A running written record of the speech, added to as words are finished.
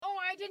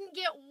didn't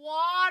get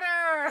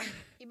water.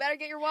 You better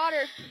get your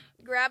water.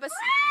 Grab a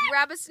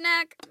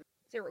snack.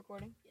 Is it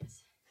recording?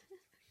 Yes.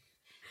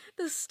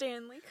 The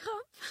Stanley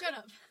Cup. Shut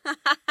up. That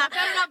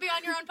better not be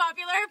on your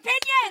unpopular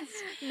opinions.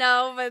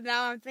 No, but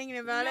now I'm thinking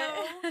about it.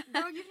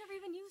 Bro, you've never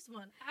even used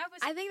one.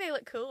 I think they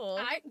look cool.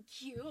 This?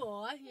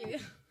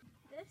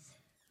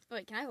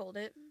 Wait, can I hold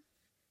it?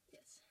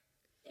 Yes.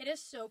 It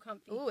is so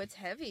comfy. Ooh, it's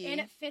heavy.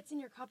 And it fits in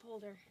your cup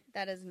holder.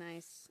 That is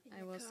nice,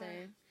 I will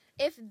say.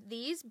 If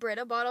these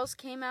Brita bottles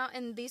came out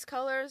in these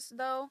colors,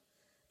 though,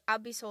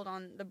 I'd be sold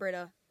on the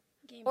Brita.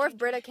 Or if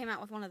Brita came out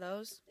with one of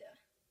those.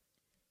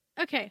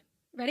 Yeah. Okay,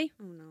 ready?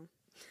 Oh, no.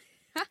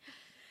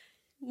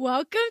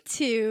 Welcome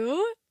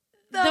to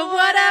the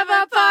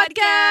Whatever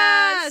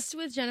Podcast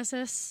with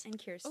Genesis. And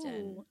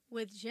Kirsten. Oh,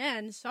 with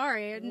Jen.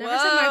 Sorry, I never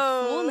said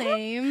my full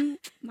name.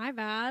 My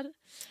bad.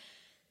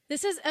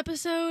 This is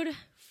episode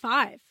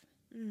 5.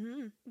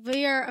 Mm-hmm.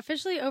 We are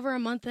officially over a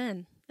month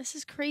in. This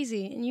is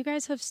crazy, and you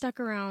guys have stuck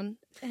around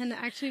and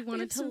actually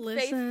wanted to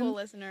listen. Faithful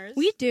listeners.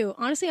 We do.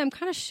 Honestly, I'm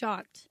kind of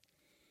shocked.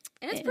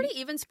 And it's pretty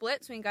even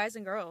split between guys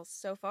and girls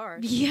so far.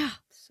 Yeah.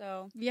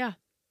 So, yeah.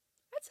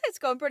 I'd say it's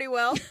going pretty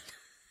well.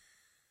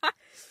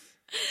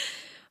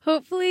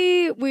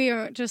 Hopefully, we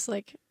don't just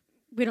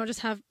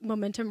have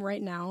momentum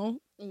right now.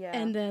 Yeah.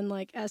 And then,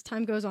 as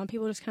time goes on,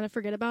 people just kind of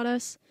forget about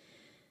us.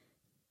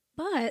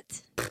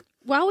 But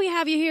while we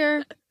have you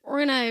here,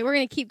 we're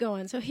gonna keep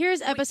going. So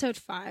here's episode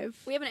 5.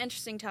 We have an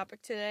interesting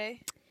topic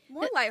today.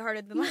 More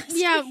lighthearted than last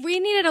Yeah, week. we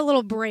needed a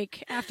little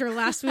break after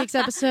last week's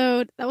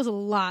episode. That was a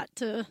lot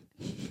to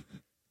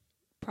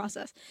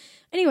process.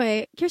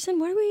 Anyway, Kirsten,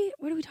 what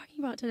are we talking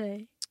about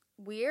today?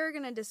 We're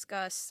going to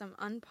discuss some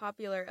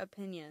unpopular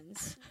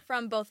opinions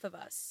from both of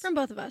us.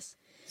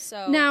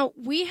 So now,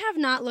 we have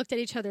not looked at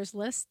each other's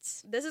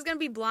lists. This is going to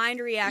be blind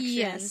reactions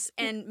Yes.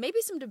 and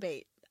maybe some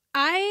debate.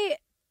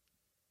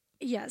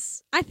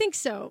 Yes, I think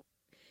so.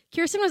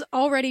 Kirsten was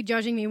already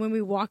judging me when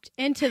we walked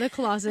into the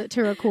closet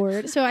to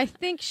record, so I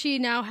think she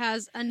now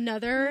has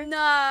another No,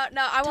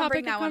 I won't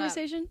bring topic that of one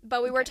conversation. up.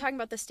 But we were talking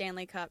about the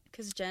Stanley Cup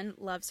because Jen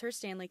loves her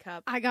Stanley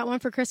Cup. I got one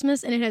for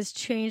Christmas, and it has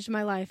changed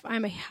my life.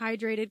 I'm a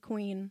hydrated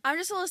queen. I'm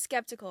just a little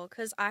skeptical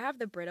because I have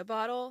the Brita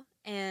bottle,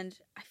 and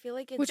I feel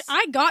like it's... Which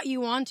I got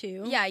you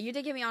onto. Yeah, you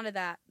did get me onto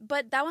that.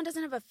 But that one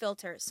doesn't have a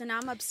filter, so now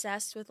I'm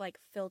obsessed with,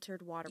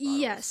 filtered water bottles.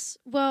 Yes.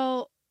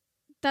 Well,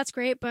 that's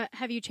great, but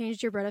have you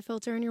changed your Brita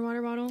filter in your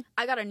water bottle?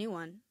 I got a new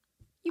one.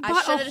 You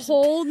bought a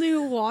whole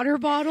new water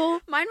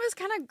bottle? Mine was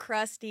kind of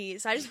crusty,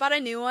 so I just bought a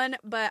new one,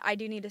 but I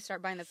do need to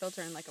start buying the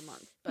filter in a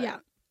month. But yeah.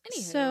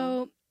 Anywho,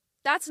 so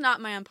that's not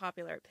my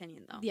unpopular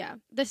opinion, though. Yeah.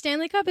 The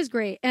Stanley Cup is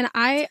great. And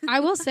I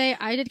will say,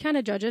 I did kind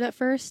of judge it at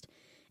first.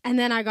 And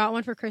then I got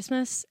one for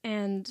Christmas,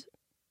 and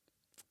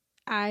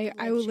I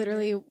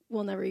literally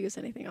will never use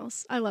anything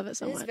else. I love it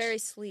so much. It's very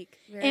sleek.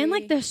 And,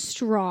 the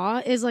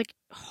straw is,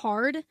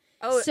 hard.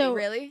 Oh, so,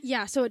 really?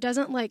 Yeah, so it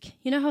doesn't,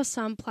 you know how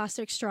some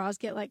plastic straws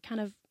get,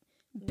 kind of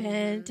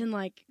bent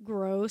and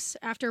gross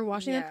after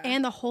washing them,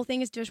 and the whole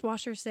thing is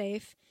dishwasher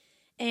safe,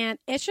 and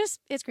it's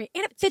great,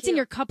 and it fits in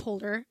your cup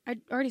holder. I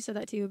already said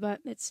that to you,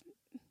 but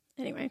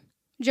anyway.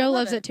 Joe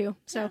loves it too,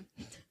 so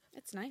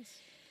it's nice.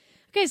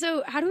 Okay,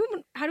 so how do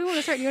we want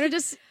to start? You want to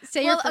just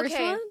say your first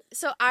one?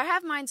 So I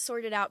have mine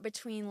sorted out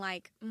between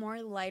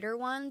more lighter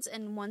ones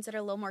and ones that are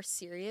a little more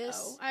serious.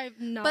 Oh, I've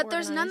not. But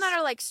there's none that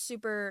are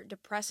super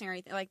depressing or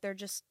anything. They're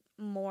just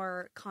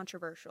more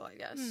controversial, I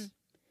guess.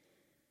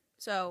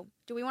 So,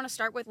 do we want to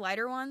start with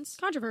lighter ones?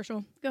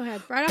 Controversial. Go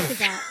ahead. Right off the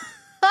bat.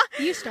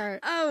 You start.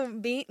 Oh,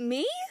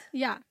 me?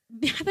 Yeah.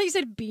 I thought you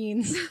said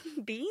beans.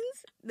 Beans?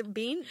 The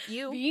bean?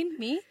 You? Bean?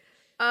 Me?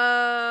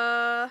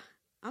 I'm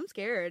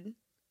scared.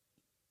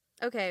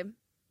 Okay.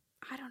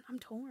 I'm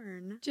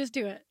torn. Just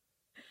do it.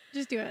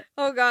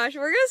 Oh gosh,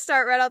 we're gonna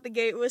start right out the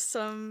gate with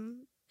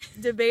some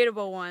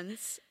debatable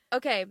ones.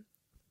 Okay,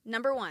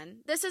 number 1.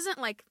 This isn't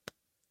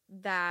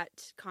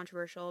that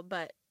controversial,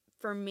 but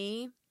for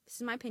me, this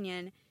is my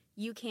opinion.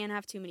 You can't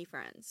have too many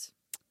friends.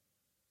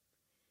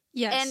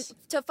 Yes.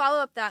 And to follow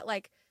up that,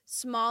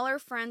 smaller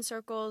friend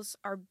circles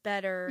are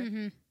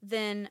better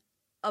than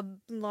a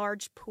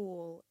large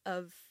pool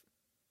of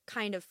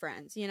kind of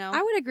friends, you know?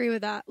 I would agree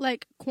with that.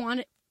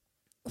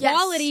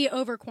 Quality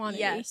over quantity.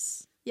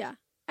 Yes. Yeah,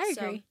 I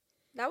agree. So,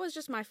 that was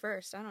just my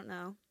first. I don't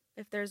know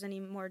if there's any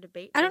more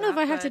debate. I don't know if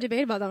I have to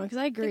debate about that one because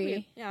I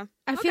agree.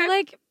 I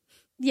feel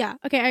yeah,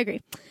 okay, I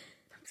agree.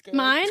 I'm scared.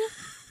 Mine,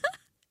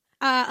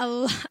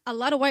 a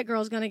lot of white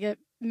girls going to get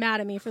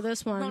mad at me for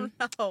this one.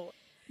 Oh, no.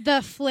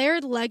 The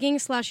flared legging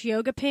 /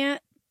 yoga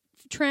pant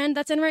trend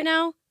that's in right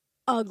now,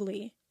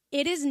 ugly.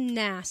 It is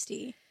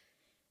nasty.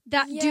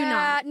 Do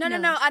not. No.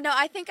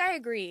 I think I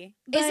agree.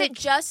 Is it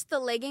just the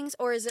leggings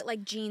or is it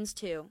jeans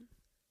too?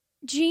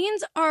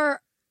 Jeans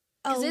are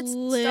a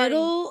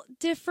little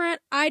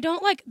different. I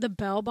don't like the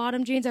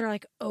bell-bottom jeans that are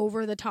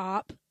over the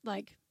top,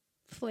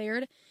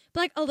 flared.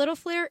 But a little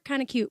flare,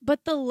 kind of cute.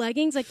 But the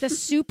leggings, the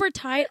super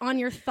tight on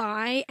your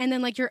thigh and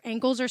then your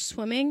ankles are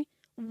swimming.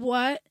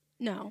 What?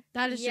 No,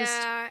 that is just...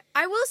 Yeah,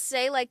 I will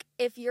say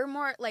if you're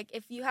more,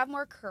 if you have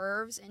more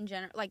curves in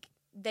general,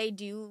 they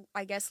do,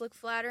 I guess, look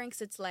flattering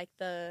because it's like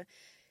the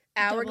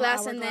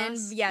hourglass and then,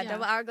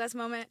 double hourglass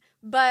moment.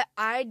 But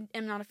I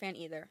am not a fan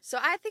either. So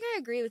I think I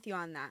agree with you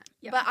on that.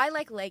 Yeah. But I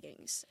like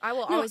leggings. I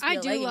will always be a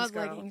leggings girl. I do love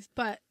leggings,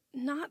 but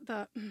not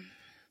the...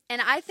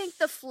 And I think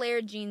the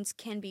flared jeans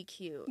can be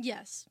cute.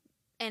 Yes.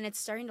 And it's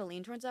starting to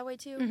lean towards that way,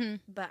 too.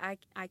 But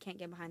I can't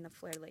get behind the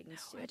flared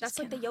leggings, too. That's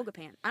like the yoga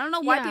pant. I don't know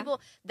why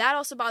people... That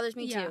also bothers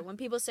me, too. When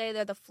people say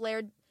they're the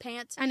flared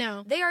pants. I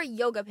know. They are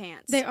yoga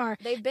pants. They are.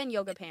 They've been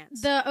yoga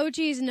pants. The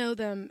OGs know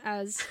them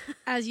as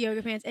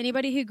yoga pants.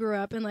 Anybody who grew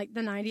up in, like,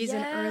 the 90s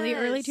and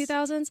early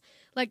 2000s,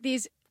 like,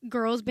 these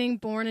girls being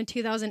born in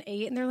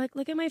 2008, and they're like,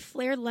 look at my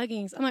flared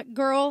leggings. I'm like,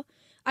 girl...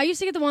 I used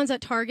to get the ones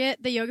at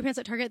Target, the yoga pants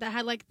at Target that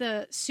had, like,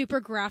 the super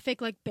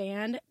graphic, like,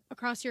 band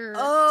across your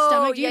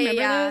stomach. Do you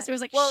remember those? It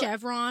was, like,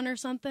 chevron or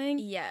something.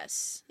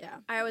 Yes. Yeah.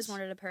 I always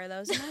wanted a pair of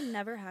those, and I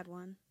never had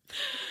one.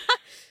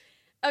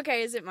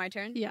 Okay, is it my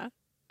turn? Yeah.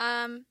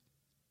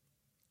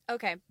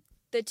 Okay.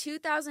 The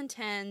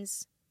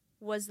 2010s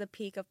was the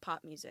peak of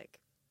pop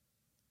music.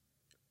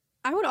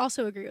 I would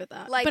also agree with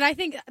that. Like, but I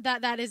think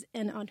that is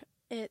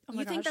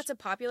you think that's a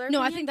popular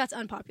opinion? No, I think that's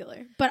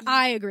unpopular. But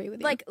I agree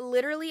with you. Like,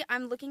 literally,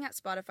 I'm looking at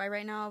Spotify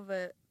right now of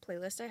a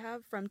playlist I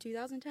have from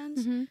 2010s.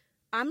 Mm-hmm.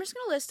 I'm just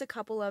going to list a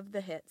couple of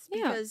the hits.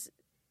 Because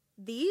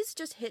these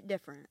just hit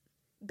different.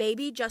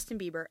 Baby, Justin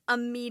Bieber.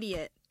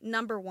 Immediate.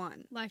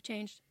 #1. Life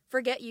changed.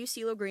 Forget You,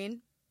 CeeLo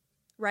Green.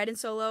 Riding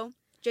Solo.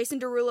 Jason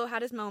Derulo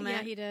had his moment.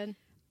 Yeah, he did.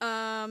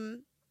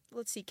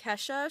 Let's see,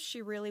 Kesha,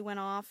 she really went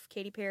off.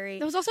 Katy Perry.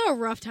 That was also a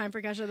rough time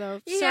for Kesha, though.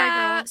 Yeah,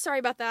 sorry, girl. Sorry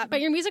about that.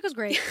 But your music was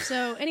great.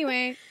 So,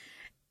 anyway.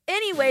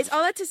 Anyways,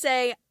 all that to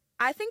say,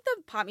 I think the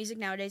pop music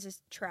nowadays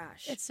is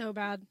trash. It's so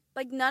bad.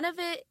 Like, none of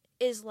it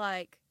is,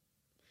 like...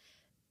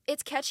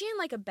 It's catchy in,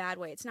 like, a bad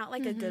way. It's not,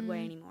 like, a good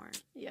way anymore.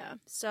 Yeah.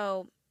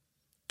 So,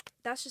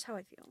 that's just how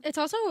I feel. It's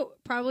also,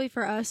 probably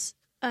for us,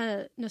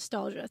 a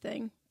nostalgia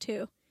thing,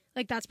 too.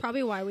 Like, that's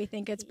probably why we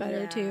think it's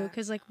better, too.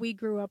 Because, like, we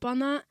grew up on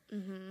that.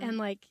 Mm-hmm. And,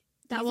 like...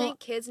 Do you think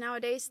kids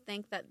nowadays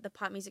think that the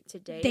pop music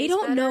today they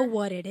don't know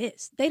what it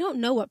is. They don't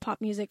know what pop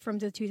music from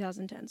the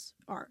 2010s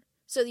are.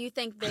 So you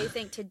think they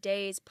think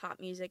today's pop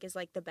music is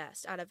like the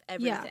best out of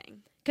everything?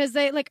 Yeah. Because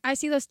they like I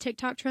see those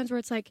TikTok trends where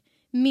it's like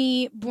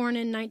me born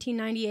in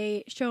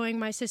 1998 showing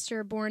my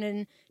sister born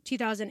in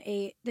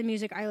 2008 the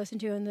music I listen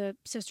to, and the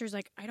sister's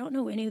like, I don't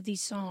know any of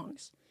these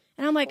songs,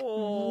 and I'm like,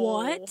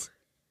 what?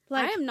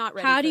 Like, I am not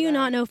ready. How do you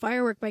not know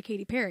 "Firework" by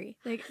Katy Perry?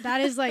 Like that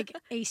is like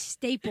a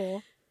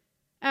staple.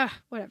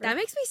 Whatever. That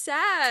makes me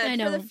sad. I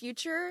know. For the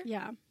future.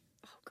 Yeah.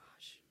 Oh,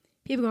 gosh.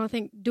 People gonna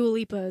think Dua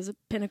Lipa is a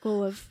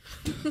pinnacle of...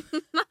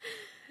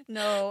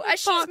 No.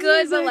 She's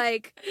good, but,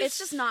 like, it's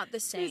just not the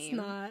same. It's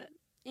not.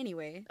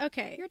 Anyway.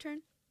 Okay. Your turn.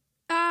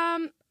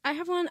 I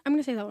have one. I'm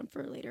gonna say that one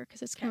for later,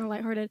 because it's kind of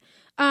lighthearted.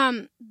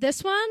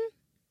 This one,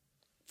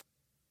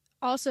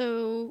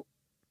 also,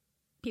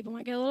 people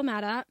might get a little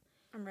mad at.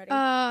 I'm ready.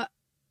 I'm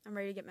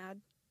ready to get mad.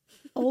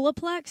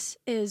 Olaplex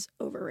is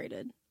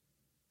overrated.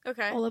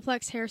 Okay.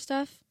 Olaplex hair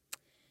stuff.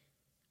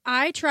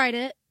 I tried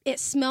it. It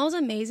smells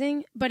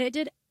amazing, but it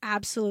did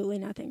absolutely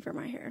nothing for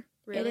my hair.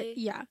 Really?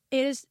 Yeah.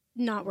 It is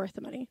not worth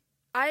the money.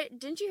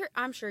 Didn't you hear?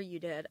 I'm sure you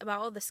did about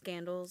all the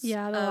scandals.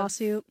 Yeah, the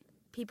lawsuit.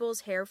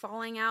 People's hair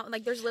falling out.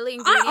 Like, there's literally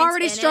ingredients I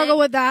already struggle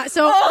with that,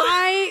 so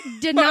I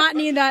did not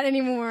need that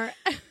anymore.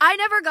 I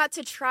never got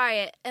to try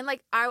it, and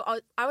like I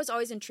was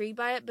always intrigued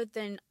by it, but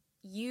then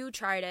you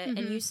tried it,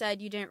 and you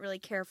said you didn't really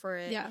care for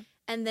it. Yeah.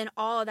 And then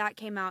all of that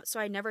came out, so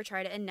I never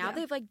tried it. And now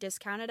they've, like,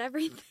 discounted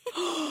everything.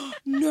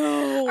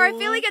 No. Or I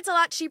feel like it's a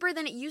lot cheaper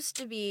than it used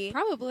to be.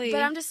 Probably.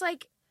 But I'm just,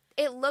 like,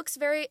 it looks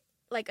very,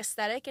 like,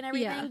 aesthetic and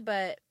everything.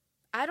 But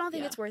I don't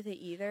think it's worth it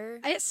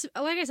either. It's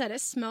like I said,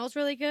 it smells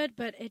really good,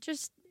 but it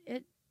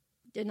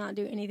did not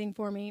do anything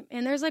for me.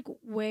 And there's, like,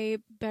 way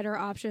better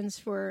options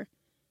for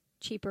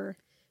cheaper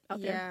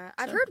out there. Yeah,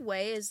 I've heard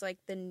Whey is like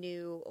the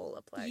new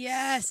Olaplex.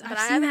 Yes, but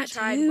I haven't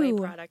tried Whey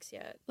products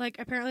yet. Like,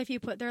 apparently if you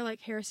put their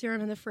like hair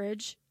serum in the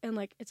fridge and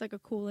like it's like a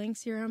cooling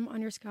serum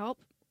on your scalp,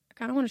 I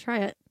kind of want to try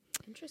it.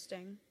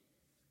 Interesting.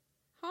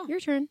 Huh. Your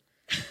turn.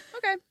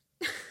 Okay.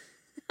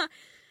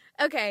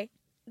 Okay,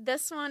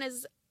 this one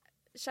is,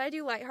 should I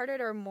do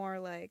lighthearted or more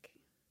like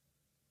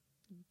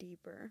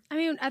deeper? I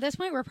mean, at this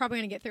point we're probably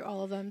going to get through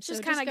all of them.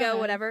 Just kind of go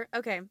whatever.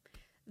 Okay.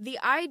 The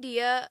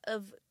idea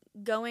of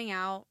going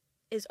out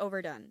is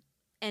overdone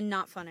and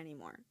not fun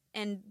anymore.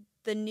 And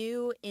the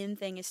new in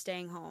thing is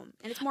staying home.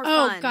 And it's more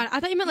fun. Oh, God. I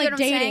thought you meant like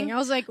dating. I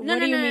was like, what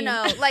do you mean?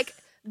 No. Like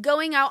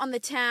going out on the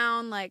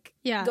town, like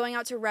going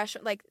out to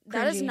restaurant, like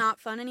that is not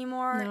fun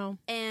anymore. No.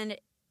 And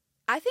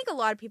I think a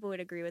lot of people would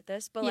agree with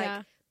this, but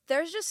like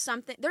there's just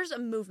something, there's a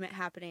movement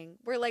happening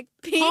where like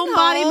being home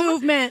body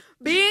movement.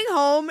 Being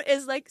home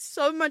is like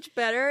so much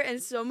better and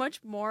so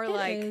much more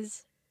it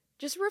is.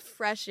 Just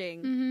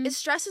refreshing. Mm-hmm. It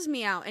stresses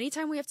me out.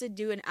 Anytime we have to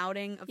do an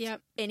outing of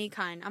any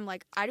kind, I'm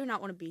like, I do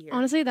not want to be here.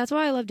 Honestly, that's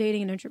why I love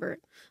dating an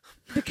introvert.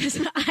 Because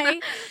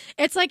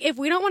it's like, if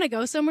we don't want to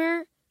go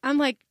somewhere, I'm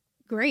like,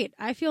 great.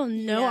 I feel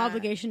no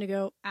obligation to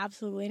go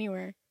absolutely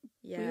anywhere.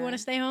 Yeah. If we want to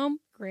stay home,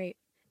 great.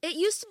 It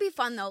used to be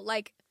fun, though.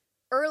 Like,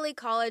 early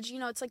college,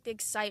 it's like the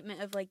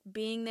excitement of like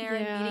being there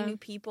and meeting new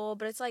people,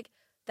 but it's like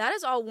that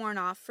is all worn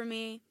off for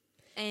me.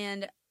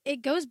 And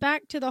it goes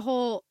back to the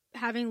whole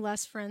having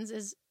less friends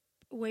is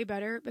way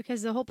better,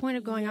 because the whole point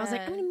of going out was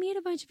like, I'm going to meet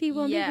a bunch of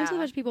people, meet a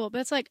bunch of people.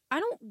 But it's like, I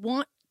don't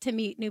want to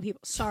meet new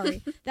people.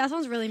 Sorry. That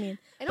sounds really mean.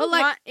 I don't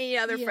want any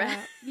other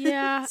friends.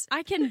 Yeah.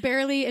 I can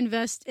barely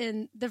invest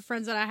in the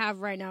friends that I have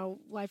right now.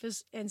 Life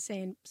is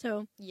insane.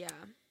 So. Yeah.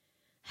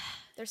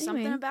 There's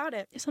something about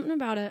it. There's something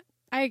about it.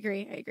 I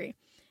agree.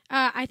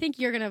 I think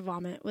you're going to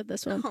vomit with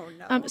this one. Oh,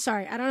 no.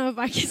 Sorry. I don't know if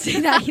I can say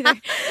that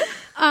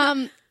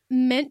either.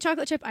 Mint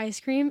chocolate chip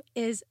ice cream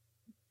is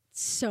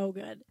so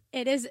good.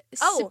 It is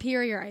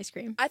superior ice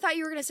cream. I thought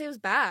you were going to say it was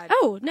bad.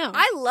 Oh, no.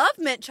 I love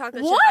mint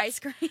chocolate chip ice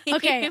cream.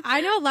 Okay, I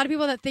know a lot of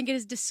people that think it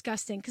is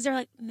disgusting because they're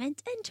like,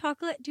 mint and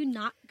chocolate do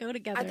not go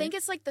together. I think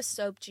it's like the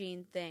soap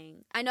gene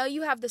thing. I know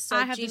you have the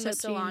soap gene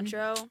with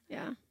cilantro.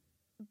 Yeah.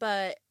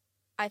 But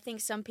I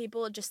think some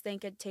people just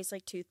think it tastes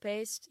like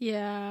toothpaste.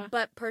 Yeah.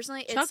 But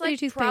personally, it's Chocolatey like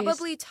toothpaste.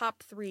 probably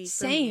top 3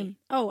 for me.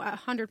 Oh,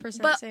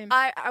 100% but same.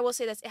 I will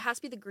say this. It has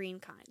to be the green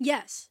kind.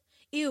 Yes.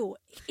 Ew.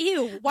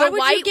 Why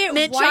would you get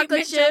mint white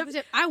chocolate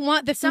chip? I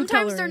want the food Sometimes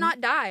coloring. they're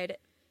not dyed.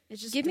 It's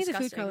just Give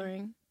disgusting. me the food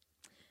coloring.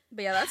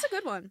 But yeah, that's a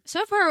good one.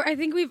 So far, I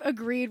think we've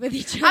agreed with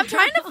each other. I'm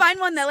trying to find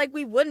one that like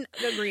we wouldn't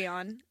agree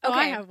on. Okay. Oh,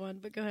 I have one,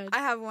 but go ahead. I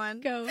have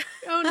one. Go.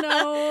 Oh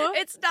no.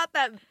 It's not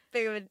that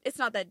big of it's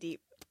not that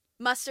deep.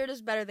 Mustard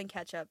is better than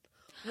ketchup.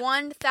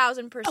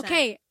 1,000%.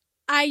 Okay.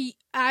 I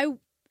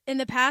in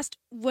the past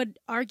would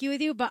argue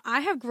with you, but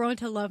I have grown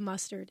to love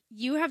mustard.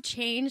 You have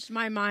changed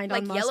my mind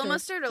on mustard. Like yellow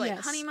mustard or like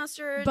honey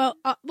mustard? But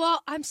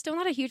well, I'm still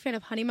not a huge fan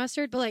of honey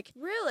mustard, but like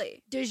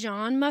really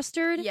Dijon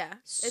mustard. Yeah,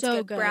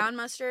 so good. Brown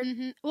mustard.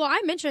 Mm-hmm. Well,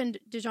 I mentioned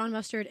Dijon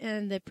mustard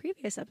in the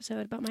previous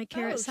episode about my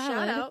carrot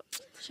salad.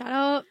 Shout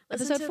out.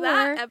 Listen episode to 4.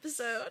 That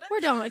episode. Or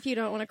don't if you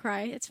don't want to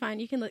cry. It's fine.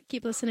 You can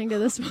keep listening to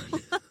this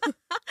one.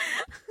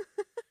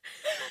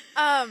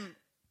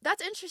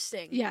 That's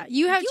interesting. Yeah,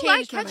 you have changed. You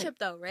like ketchup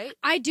though, right?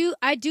 I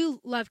do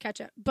love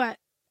ketchup, but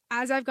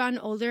as I've gotten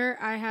older,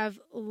 I have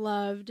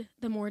loved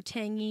the more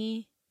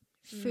tangy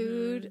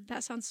food. Mm-hmm.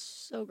 That sounds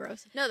so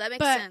gross. No, that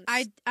makes sense.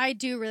 I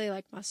do really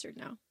like mustard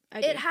now.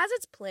 It has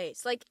its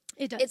place. Like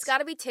it does. It's got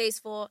to be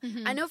tasteful.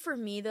 Mm-hmm. I know for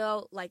me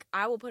though, like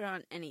I will put it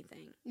on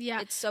anything.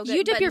 Yeah, it's so good.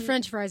 You dip your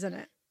French fries in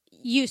it.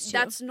 Used to.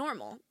 That's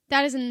normal.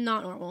 That is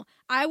not normal.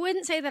 I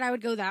wouldn't say that I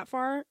would go that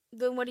far.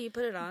 Then what do you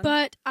put it on?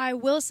 But I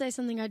will say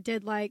something I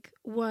did like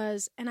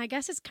was, and I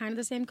guess it's kind of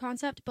the same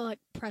concept, but like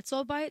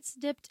pretzel bites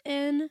dipped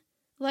in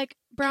like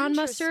brown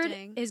mustard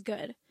is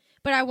good.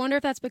 But I wonder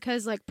if that's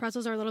because like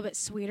pretzels are a little bit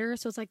sweeter,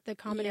 so it's like the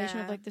combination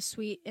of like the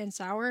sweet and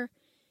sour.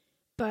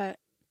 But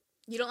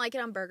you don't like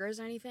it on burgers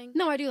or anything?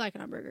 No, I do like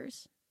it on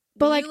burgers.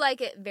 But you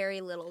like it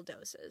very little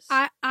doses.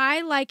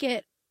 I like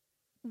it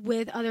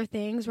with other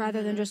things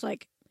rather than just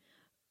like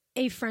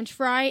a French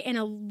fry and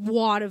a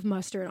wad of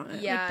mustard on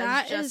it.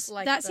 Yeah,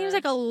 like that seems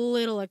like a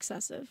little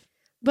excessive.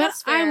 But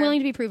I'm willing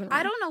to be proven wrong.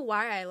 I don't know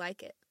why I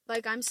like it.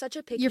 Like I'm such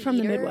a picky You're from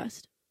eater. the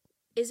Midwest.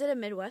 Is it a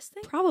Midwest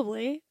thing?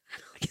 Probably.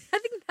 I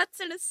think that's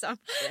an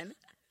assumption.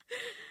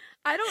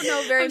 I don't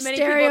know very many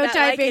stereotyping people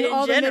that like it in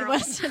all general. the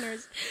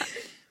Midwesterners.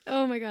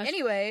 Oh my gosh.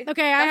 Anyway,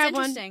 okay, I have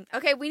one.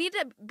 Okay, we need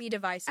to be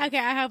divisive. Okay,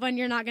 I have one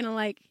you're not gonna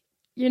like.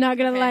 You're not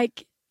gonna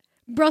like.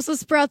 Brussels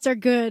sprouts are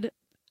good.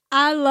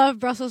 I love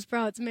Brussels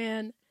sprouts,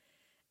 man.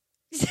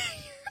 The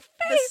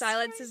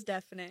silence is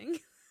deafening.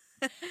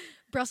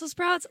 Brussels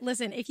sprouts,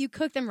 listen, if you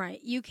cook them right,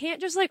 you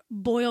can't just like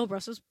boil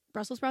Brussels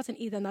sprouts and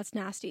eat them. That's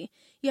nasty.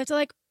 You have to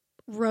like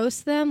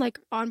roast them like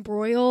on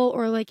broil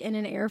or like in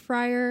an air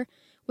fryer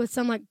with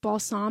some like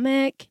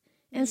balsamic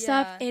and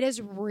stuff. It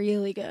is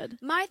really good.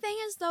 My thing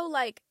is though,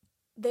 like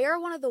they are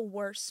one of the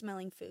worst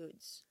smelling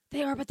foods.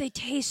 They are, but they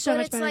taste so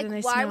much better than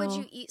they smell. Why would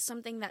you eat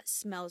something that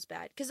smells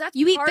bad? Because that's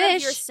part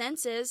of your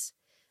senses.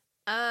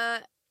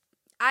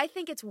 I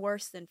think it's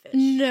worse than fish.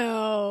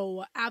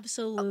 No,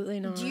 absolutely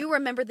not. Do you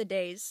remember the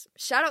days?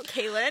 Shout out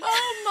Kaylin.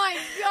 Oh my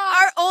god.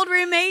 Our old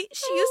roommate,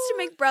 she used to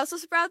make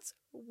Brussels sprouts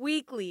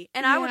weekly.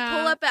 And I would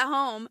pull up at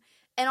home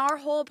and our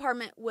whole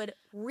apartment would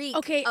reek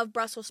of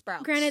Brussels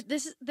sprouts. Granted,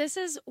 this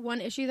is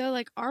one issue though.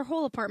 Like our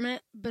whole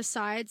apartment,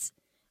 besides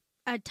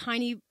a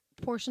tiny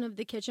portion of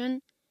the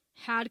kitchen,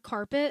 had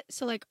carpet.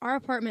 So like our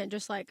apartment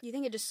just like... You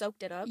think it just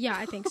soaked it up? Yeah,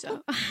 I think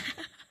so.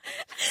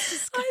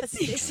 I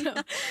think so.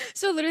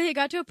 So literally it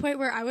got to a point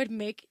where I would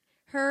make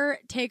her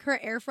take her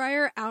air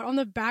fryer out on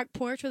the back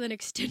porch with an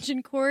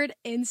extension cord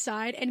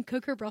inside and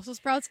cook her Brussels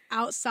sprouts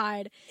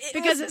outside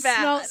because it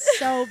smelled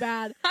so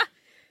bad.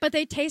 But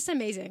they taste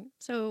amazing.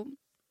 So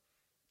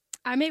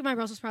I make my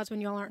Brussels sprouts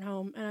when y'all aren't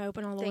home and I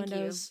open all the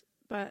windows.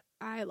 But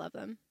I love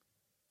them.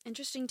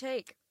 Interesting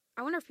take.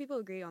 I wonder if people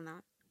agree on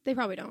that. They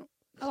probably don't.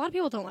 A lot of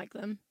people don't like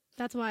them.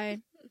 That's why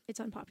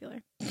it's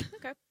unpopular.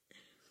 Okay.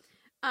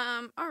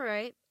 All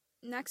right.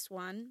 Next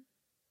one.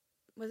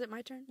 Was it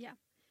my turn? Yeah.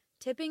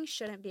 Tipping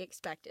shouldn't be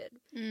expected.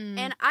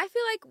 And I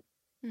feel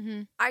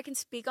like I can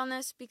speak on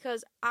this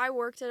because I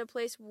worked at a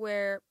place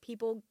where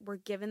people were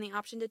given the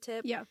option to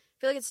tip. Yeah. I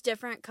feel like it's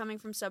different coming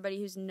from somebody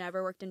who's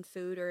never worked in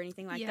food or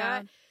anything like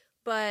that.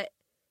 but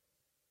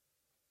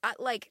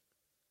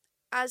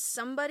as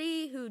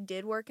somebody who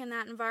did work in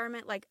that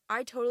environment, like,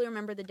 I totally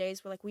remember the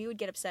days where, like, we would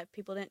get upset if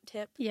people didn't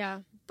tip. Yeah.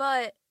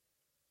 But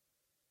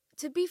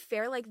to be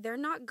fair, like, they're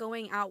not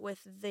going out with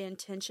the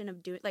intention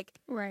of doing, like,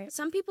 right.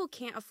 Some people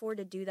can't afford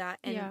to do that,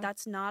 and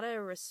that's not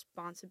a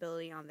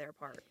responsibility on their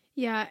part.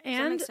 Yeah,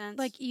 and, does that make sense?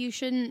 Like, you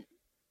shouldn't...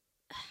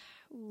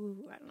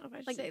 Ooh, I don't know if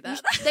I should say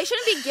that. They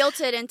shouldn't be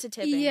guilted into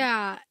tipping.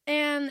 Yeah,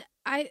 and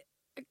I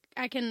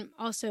can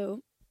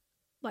also,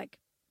 like...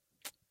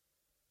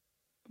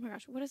 Oh my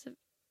gosh, what is it?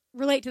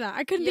 Relate to that.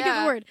 I couldn't think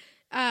of a word.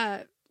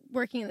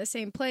 Working in the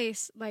same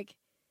place, like,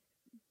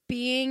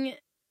 being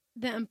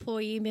the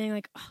employee, being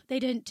like, oh, they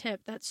didn't tip,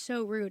 that's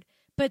so rude.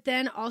 But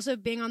then also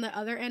being on the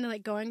other end and,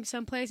 like, going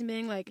someplace and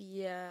being like,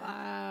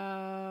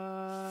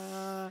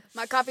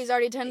 my coffee's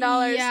already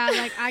 $10. Yeah,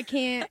 like, I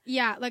can't.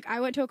 Yeah, like, I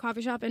went to a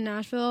coffee shop in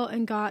Nashville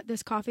and got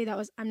this coffee that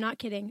was, I'm not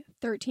kidding,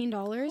 $13.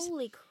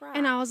 Holy crap.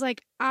 And I was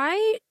like,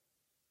 I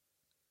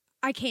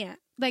can't.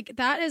 Like,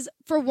 that is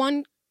for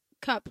one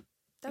cup.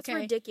 That's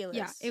ridiculous.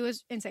 Yeah, it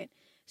was insane.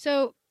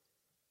 So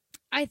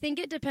I think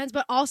it depends,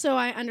 but also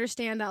I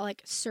understand that,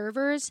 like,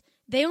 servers,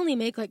 they only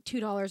make like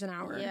 $2 an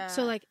hour. Yeah.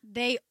 So, like,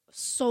 they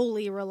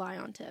solely rely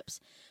on tips.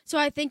 So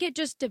I think it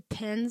just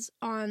depends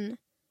on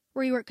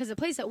where you work, because the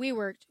place that we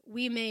worked,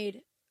 we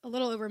made a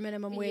little over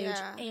minimum wage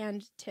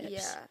and tips.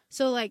 Yeah.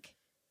 So, like,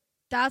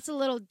 that's a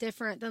little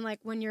different than, like,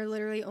 when you're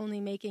literally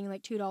only making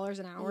like $2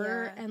 an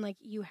hour and, like,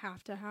 you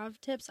have to have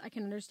tips. I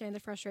can understand the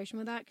frustration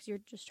with that because you're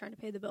just trying to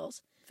pay the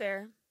bills.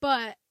 Fair.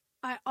 But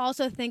I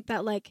also think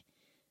that, like,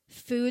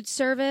 food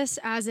service,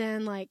 as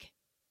in, like,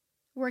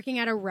 working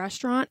at a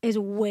restaurant, is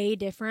way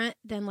different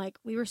than, like,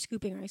 we were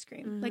scooping ice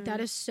cream. Mm-hmm. Like, that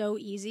is so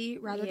easy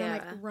rather than,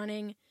 like,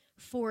 running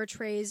 4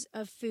 trays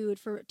of food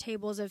for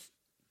tables of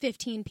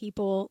 15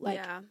 people.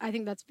 Like, I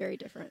think that's very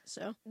different.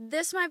 So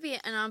this might be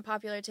an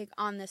unpopular take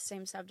on this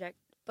same subject,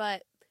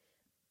 but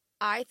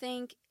I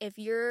think if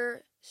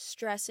you're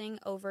stressing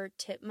over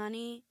tip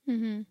money,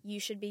 you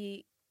should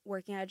be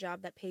working at a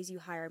job that pays you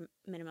higher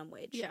minimum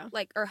wage. Yeah.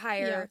 Like, or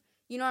higher,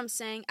 you know what I'm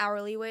saying?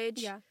 Hourly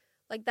wage. Yeah.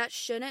 Like, that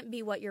shouldn't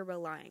be what you're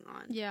relying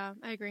on. Yeah,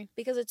 I agree.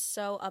 Because it's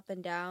so up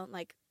and down.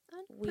 Like,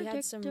 we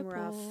had some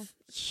rough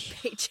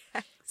paychecks.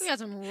 We had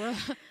some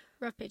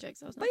rough paychecks.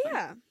 That was not fun.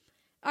 Yeah.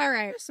 All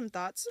right. Here's some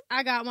thoughts.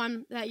 I got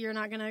one that you're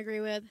not going to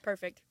agree with.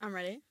 Perfect. I'm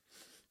ready.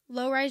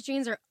 Low-rise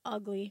jeans are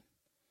ugly.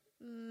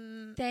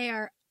 They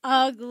are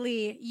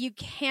ugly. You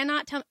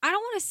cannot tell me. I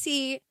don't want to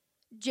see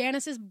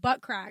Janice's butt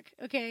crack,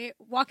 okay,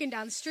 walking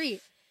down the street.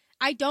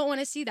 I don't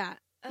want to see that.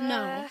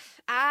 No.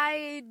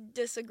 I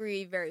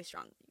disagree very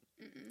strongly.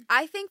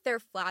 I think they're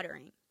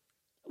flattering.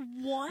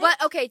 What?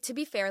 But, okay, to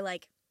be fair,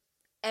 like,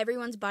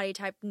 everyone's body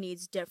type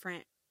needs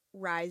different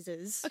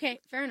rises. Okay,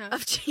 fair enough.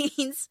 Of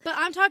jeans. But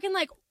I'm talking,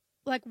 like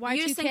Y2K.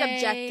 You just think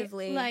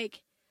objectively.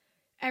 Like,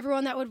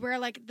 everyone that would wear,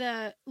 like,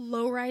 the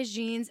low-rise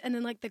jeans and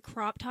then, like, the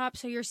crop top.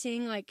 So you're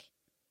seeing, like,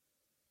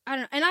 I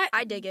don't know. And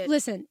I dig it.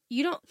 Listen,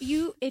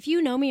 if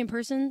you know me in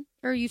person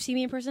or you've seen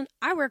me in person,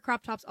 I wear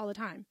crop tops all the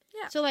time.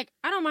 Yeah. So, like,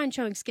 I don't mind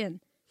showing skin.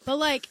 But,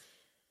 like,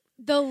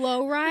 the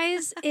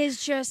low-rise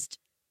is just,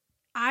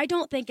 I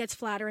don't think it's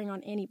flattering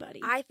on anybody.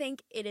 I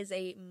think it is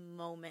a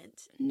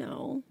moment.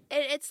 No.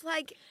 It's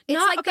like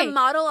the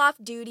model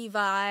off-duty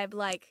vibe,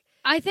 like.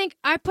 I think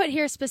I put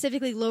here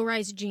specifically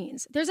low-rise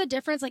jeans. There's a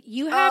difference. Like,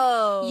 you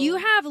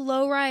have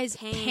low-rise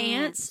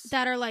pants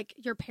that are like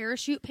your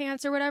parachute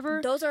pants or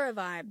whatever. Those are a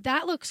vibe.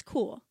 That looks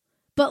cool.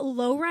 But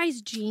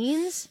low-rise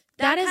jeans,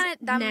 that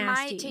nasty.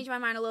 Might change my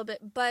mind a little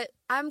bit. But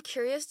I'm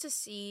curious to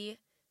see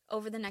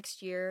over the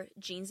next year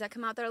jeans that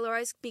come out that are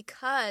low-rise,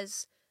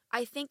 because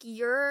I think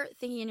you're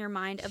thinking in your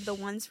mind of the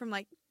ones from,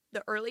 like,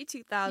 the early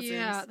 2000s.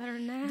 Yeah, that are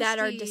nasty. That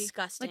are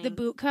disgusting. Like the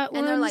boot cut ones.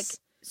 And they're, like,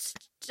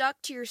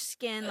 stuck to your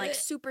skin, like,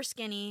 super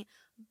skinny.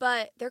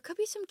 But there could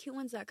be some cute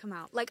ones that come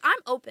out. Like, I'm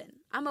open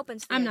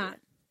to the idea.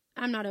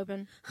 I'm not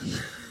open.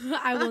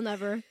 I will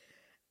never.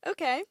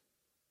 Okay.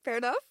 Fair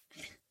enough.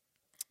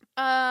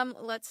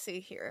 Let's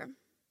see here.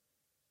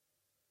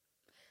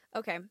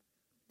 Okay.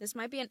 This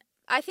might be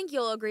I think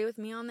you'll agree with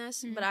me on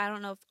this, but I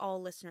don't know if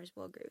all listeners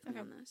will agree with me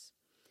on this.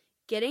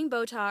 Getting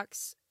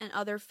Botox and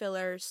other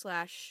fillers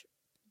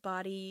 /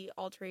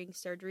 body-altering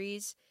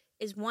surgeries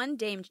is, one,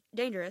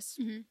 dangerous,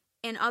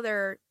 and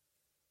other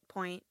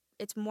point,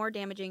 it's more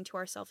damaging to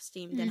our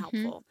self-esteem than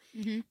helpful.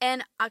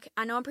 And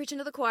I know I'm preaching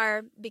to the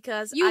choir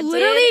because you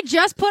literally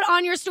just put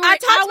on your story,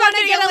 I want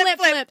to get a lip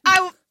flip.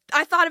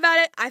 I thought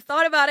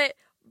about it,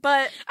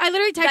 but I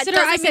literally texted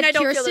her. I said, I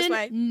don't Kirsten, feel this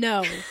way.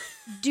 No,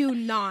 do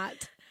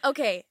not.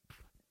 Okay,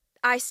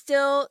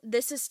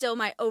 this is still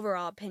my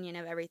overall opinion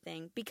of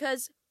everything,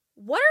 because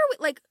what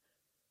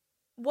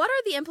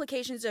are the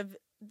implications of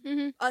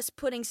us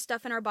putting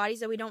stuff in our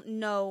bodies that we don't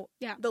know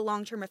the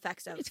long-term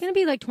effects of? It's going to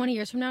be like 20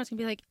 years from now. It's going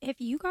to be like, if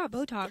you got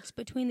Botox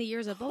between the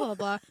years of blah, blah,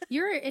 blah,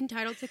 you're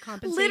entitled to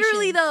compensation.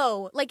 Literally,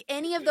 though. Like,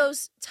 any of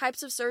those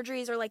types of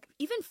surgeries, or, like,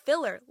 even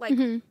filler. Like,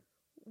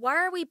 why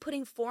are we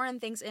putting foreign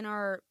things in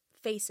our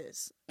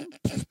faces?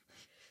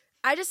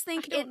 I just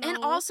think, and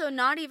also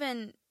not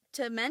even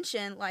to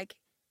mention, like,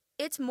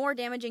 it's more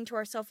damaging to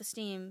our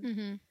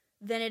self-esteem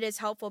than it is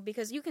helpful,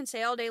 because you can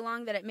say all day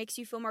long that it makes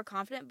you feel more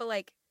confident, but,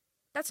 like,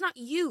 that's not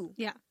you.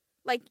 Yeah.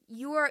 Like,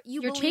 you're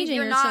believe changing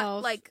you're yourself.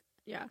 not, like,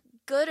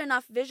 good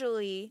enough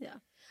visually. Yeah.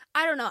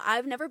 I don't know.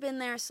 I've never been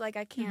there, so, like,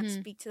 I can't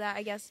speak to that,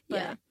 I guess. But.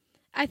 Yeah.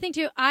 I think,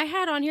 too, I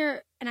had on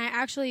here, and I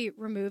actually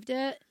removed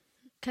it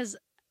because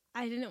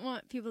I didn't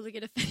want people to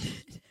get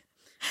offended.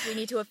 We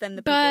need to offend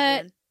the people But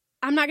again.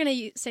 I'm not going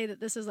to say that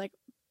this is, like,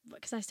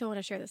 because I still want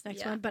to share this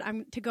next one, but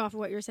I'm to go off of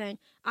what you're saying.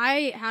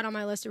 I had on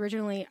my list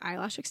originally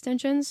eyelash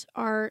extensions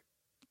are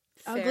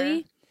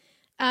ugly.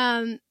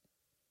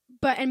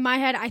 But in my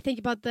head, I think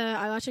about the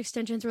eyelash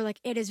extensions where, like,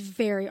 it is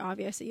very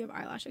obvious that you have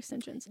eyelash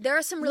extensions. There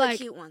are some really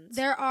cute ones.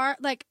 There are,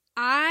 like,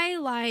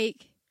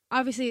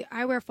 obviously,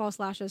 I wear false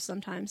lashes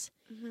sometimes.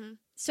 Mm-hmm.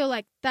 So,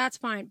 like, that's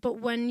fine. But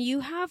when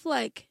you have,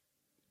 like,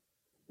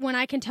 when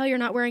I can tell you're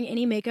not wearing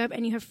any makeup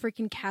and you have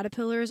freaking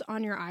caterpillars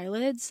on your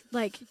eyelids,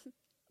 like,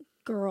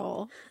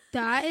 girl,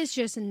 that is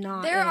just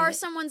not There are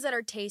some ones that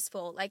are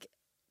tasteful. Like,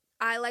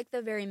 I like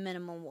the very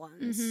minimal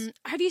ones. Mm-hmm.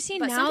 Have you seen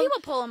but now? Some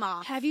people pull them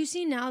off. Have you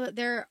seen now that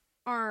there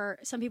are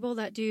some people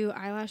that do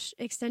eyelash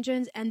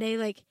extensions and they,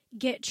 like,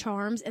 get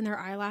charms in their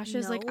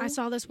eyelashes? No. Like, I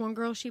saw this one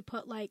girl, she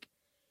put, like,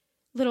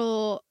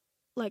 little,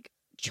 like,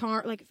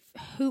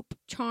 hoop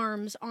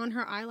charms on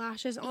her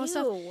eyelashes and all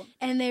stuff.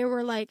 And they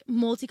were, like,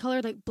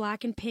 multicolored, like,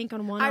 black and pink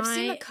on one eye. I've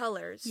seen the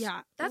colors.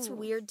 Yeah. That's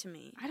weird to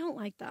me. I don't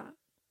like that.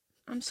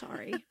 I'm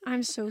sorry.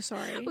 I'm so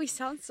sorry. We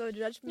sound so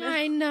judgmental.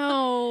 I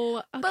know.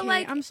 Okay, but,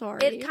 like, I'm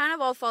sorry. It kind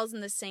of all falls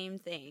in the same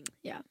thing.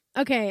 Yeah.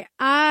 Okay,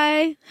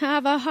 I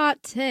have a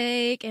hot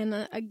take,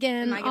 and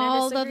again,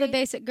 all of the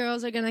basic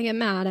girls are going to get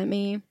mad at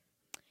me.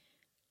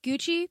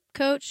 Gucci,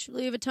 Coach,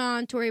 Louis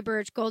Vuitton, Tory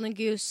Burch, Golden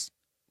Goose,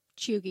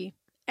 Chugi.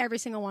 Every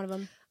single one of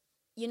them.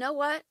 You know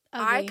what?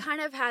 Ugly. I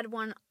kind of had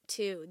one,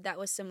 too, that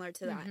was similar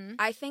to that.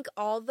 I think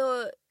all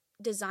the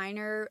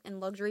designer and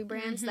luxury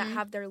brands that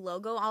have their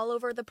logo all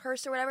over the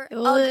purse or whatever,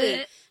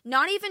 ugly.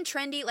 Not even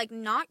trendy, like,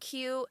 not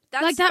cute.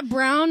 That's like that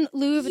brown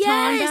Louis Vuitton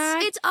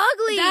bag. It's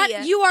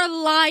ugly. You are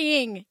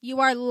lying.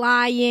 You are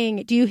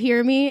lying. Do you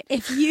hear me?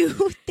 If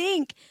you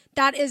think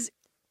that is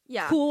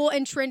cool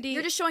and trendy.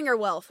 You're just showing your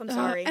wealth. I'm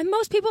sorry. And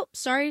most people,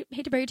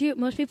 hate to break it to you,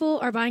 most people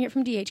are buying it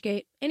from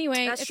DHgate.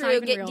 Anyway, that's it's true. not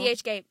even Get real.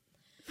 DHgate.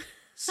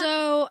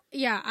 So,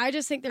 yeah, I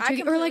just think they're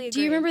too... Or, like,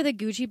 do you remember the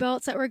Gucci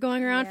belts that were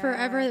going around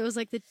forever? It was,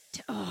 like,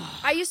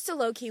 I used to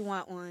low-key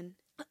want one.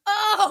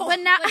 Oh!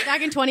 But now... Like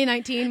back in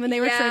 2019 when they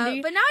were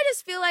trendy? But now I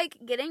just feel like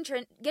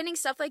getting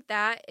stuff like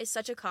that is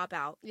such a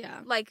cop-out.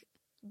 Yeah. Like,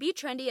 be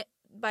trendy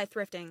by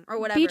thrifting or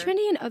whatever. Be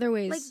trendy in other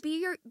ways. Like,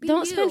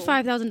 Don't spend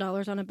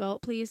 $5,000 on a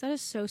belt, please. That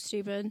is so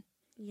stupid.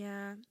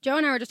 Yeah. Joe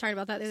and I were just talking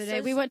about that the other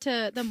day. We went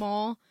to the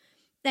mall,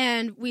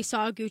 and we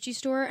saw a Gucci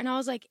store, and I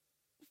was like,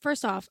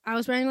 first off, I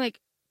was wearing, like,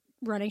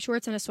 running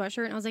shorts and a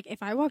sweatshirt, and I was like,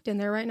 if I walked in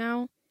there right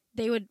now,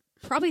 they would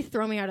probably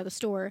throw me out of the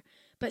store.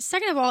 But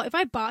second of all, if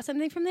I bought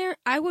something from there,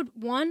 I would,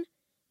 one,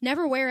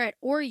 never wear it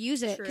or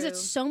use it because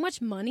it's so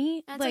much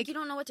money. And it's like you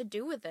don't know what to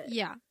do with it.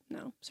 Yeah.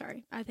 No,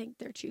 sorry. I think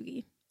they're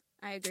chuggy.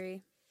 I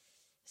agree.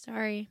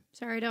 Sorry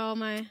to all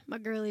my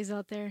girlies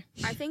out there.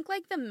 I think,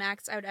 like, the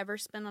max I would ever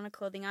spend on a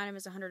clothing item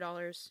is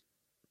 $100.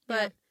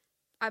 But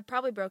I've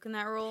probably broken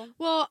that rule.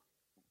 Well,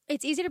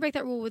 it's easy to break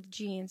that rule with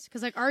jeans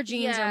because, like, our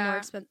jeans are more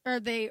expensive. Or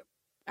they...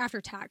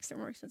 After tax, they're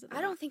more expensive. I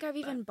don't think I've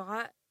even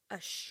bought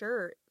a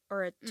shirt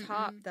or a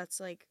top that's,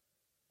 like,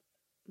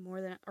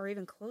 more than, or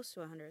even close to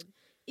 $100.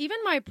 Even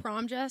my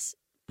prom dress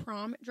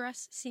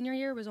senior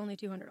year was only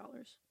 $200.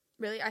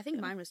 Really? I think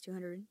mine was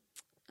 $200.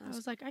 I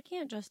was like, I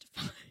can't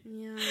justify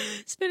Yeah.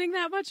 spending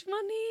that much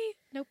money.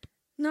 Nope.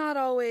 Not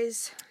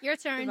always. Your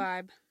turn. The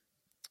vibe.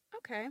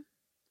 Okay.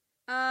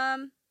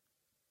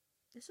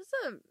 This is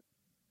a...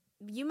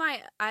 You might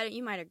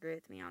agree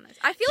with me on this.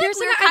 I feel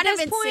Kirsten, like we're kind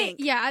of in sync.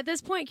 Yeah, at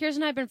this point,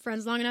 Kirsten and I have been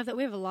friends long enough that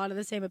we have a lot of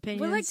the same opinions.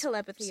 We're like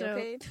telepathy,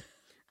 okay?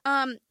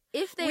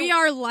 We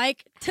are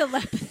like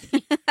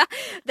telepathy.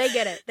 They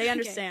get it. They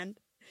understand.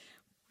 Okay.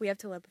 We have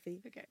telepathy.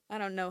 Okay. I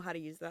don't know how to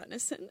use that in a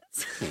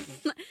sentence.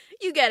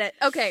 You get it.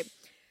 Okay.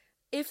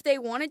 If they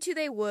wanted to,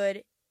 they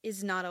would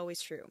is not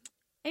always true.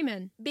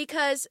 Amen.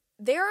 Because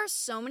there are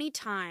so many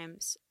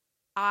times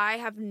I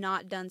have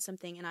not done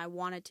something and I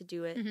wanted to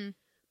do it. Mm-hmm.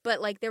 But,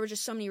 like, there were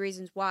just so many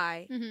reasons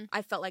why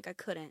I felt like I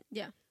couldn't.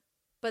 Yeah.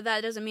 But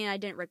that doesn't mean I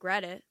didn't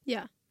regret it.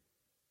 Yeah.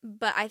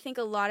 But I think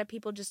a lot of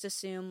people just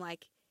assume,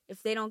 like,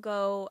 if they don't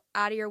go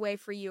out of your way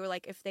for you or,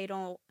 like, if they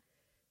don't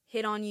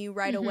hit on you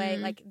right away,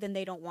 like, then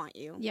they don't want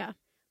you. Yeah.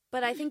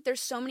 But I think there's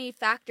so many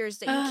factors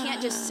that you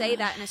can't just say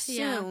that and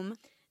assume.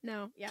 Yeah.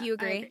 No. Yeah. Do you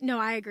agree? No,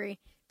 I agree.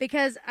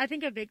 Because I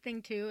think a big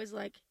thing, too, is,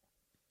 like,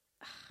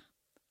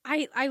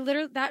 I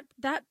literally,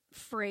 that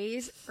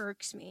phrase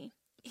irks me.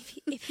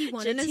 If he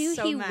wanted to,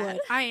 he would.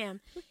 I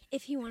am.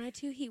 If he wanted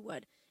to, he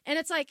would. And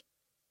it's like,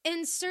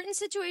 in certain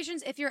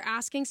situations, if you're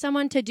asking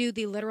someone to do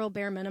the literal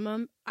bare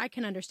minimum, I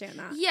can understand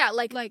that. Yeah,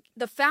 like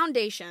the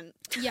foundation.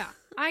 Yeah,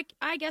 I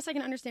guess I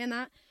can understand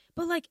that.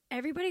 But, like,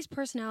 everybody's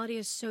personality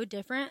is so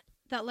different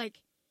that, like,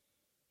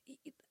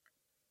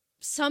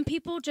 some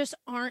people just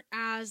aren't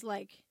as,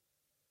 like,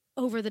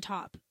 over the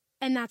top.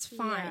 And that's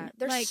fine. Yeah.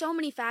 There's like, so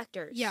many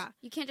factors. Yeah.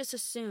 You can't just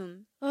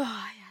assume. Oh, yeah,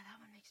 that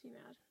one makes me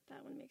mad.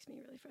 That one makes me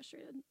really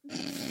frustrated.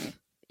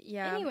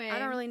 Yeah. Anyway. I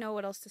don't really know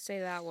what else to say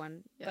to that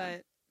one. Yeah.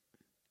 But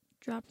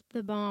dropped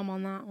the bomb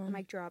on that one.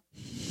 Mic drop.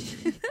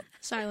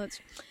 Silence.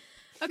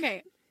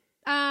 Okay.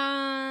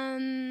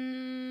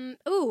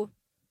 Ooh.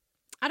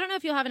 I don't know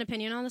if you'll have an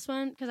opinion on this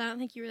one, because I don't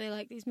think you really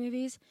like these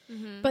movies.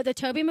 Mm-hmm. But the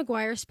Tobey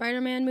Maguire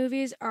Spider-Man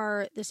movies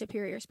are the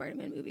superior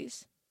Spider-Man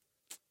movies.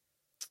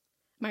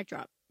 Mic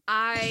drop.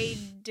 I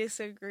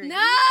disagree. No!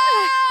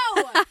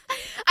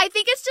 I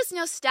think it's just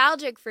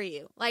nostalgic for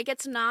you. Like,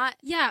 it's not...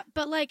 Yeah,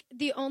 but, like,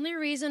 the only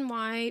reason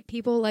why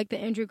people like the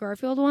Andrew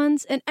Garfield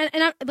ones... And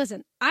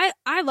listen,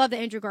 I love the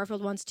Andrew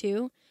Garfield ones,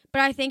 too.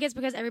 But I think it's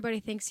because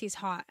everybody thinks he's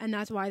hot, and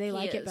that's why they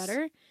like it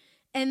better.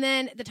 And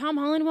then the Tom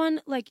Holland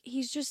one, like,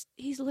 he's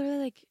literally,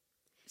 like,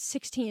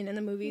 16 in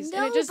the movies.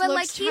 No, and it just but, looks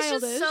like, he's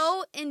childish. just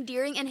so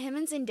endearing, and him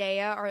and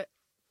Zendaya are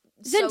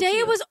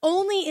Zendaya was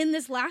only in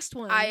this last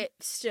one. I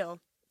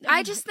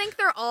just think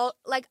they're all,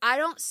 like, I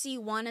don't see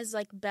one as,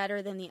 like,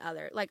 better than the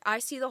other. Like, I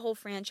see the whole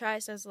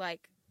franchise as,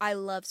 like, I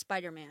love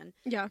Spider-Man.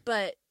 Yeah.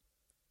 But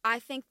I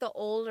think the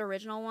old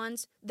original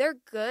ones, they're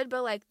good,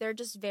 but, like, they're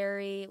just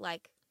very,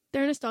 like...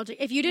 They're nostalgic.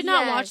 If you did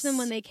not watch them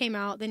when they came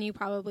out, then you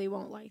probably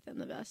won't like them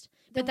the best.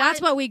 But that's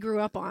what we grew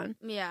up on.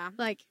 Yeah.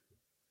 Like,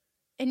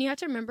 and you have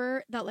to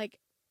remember that, like,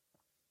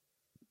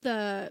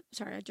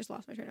 sorry, I just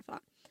lost my train of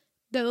thought.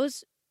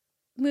 Those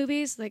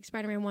movies, like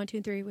Spider-Man 1, 2,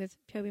 and 3 with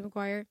Tobey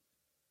Maguire,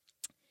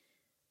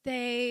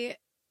 oh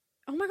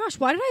my gosh,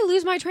 why did I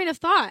lose my train of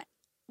thought?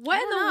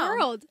 What in the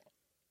world?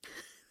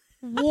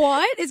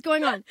 What is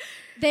going on?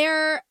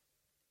 They're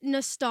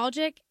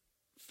nostalgic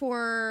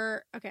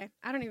for, okay,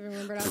 I don't even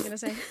remember what I was going to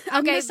say.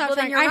 I'm going to stop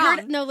trying. I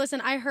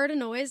heard a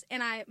noise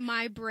and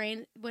my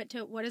brain went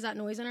to, what is that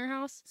noise in our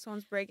house?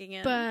 Someone's breaking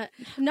in. But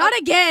not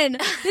again.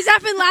 This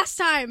happened last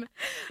time.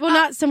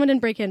 Well, someone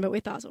didn't break in, but we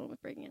thought someone was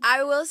breaking in.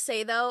 I will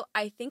say, though,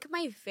 I think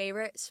my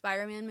favorite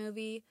Spider-Man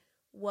movie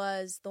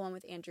was the one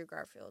with Andrew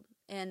Garfield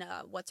and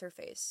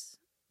What's-Her-Face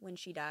when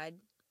she died.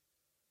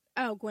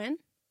 Oh, Gwen?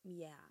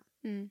 Yeah.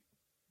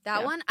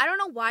 That one, I don't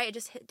know why, it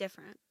just hit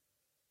different.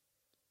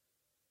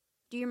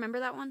 Do you remember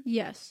that one?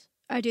 Yes,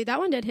 I do. That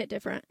one did hit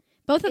different.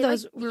 Both of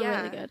those were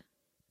really good.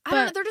 I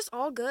don't know. They're just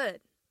all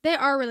good. They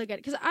are really good.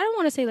 Because I don't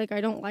want to say, like,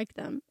 I don't like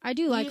them. I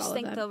do like all of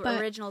them. You just think the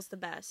original's the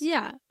best.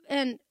 Yeah.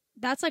 And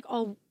that's, like,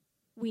 all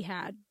we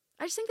had.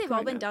 I just think they've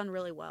all been done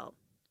really well.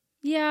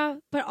 Yeah.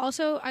 But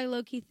also, I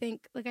low-key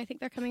think, like, I think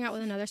they're coming out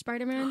with another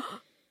Spider-Man.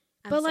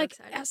 But, like,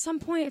 at some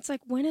point, it's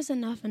like, when is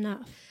enough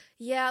enough?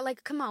 Yeah,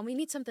 like, come on. We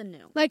need something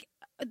new. Like,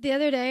 the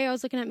other day, I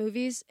was looking at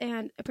movies,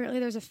 and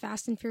apparently there's a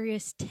Fast and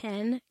Furious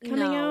 10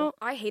 coming out.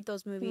 I hate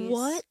those movies.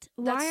 What?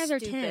 Why are there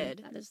stupid.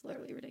 10? That is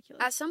literally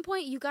ridiculous. At some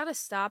point, you gotta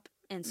stop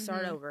and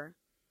start over.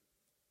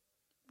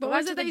 What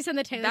was it that you said in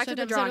the Taylor Swift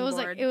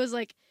episode? It was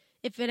like,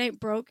 if it ain't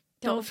broke,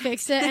 don't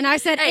fix it. And I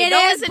said, hey, it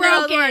is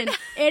broken.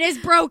 It is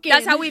broken.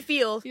 That's how we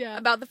feel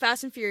about the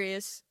Fast and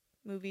Furious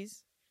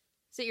movies.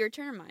 Is it your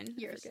turn or mine?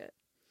 Yours.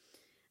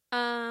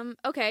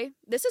 Okay.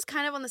 This is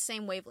kind of on the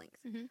same wavelength.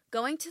 Mm-hmm.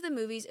 Going to the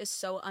movies is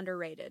so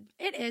underrated.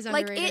 It is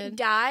underrated. Like, it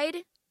died.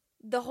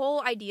 The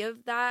whole idea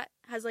of that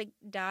has, like,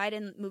 died,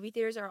 and movie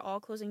theaters are all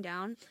closing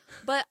down.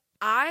 But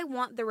I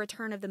want the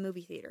return of the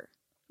movie theater.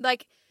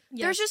 Like,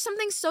 there's just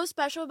something so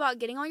special about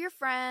getting all your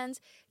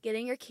friends,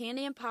 getting your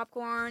candy and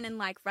popcorn, and,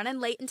 like, running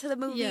late into the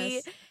movie.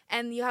 Yes.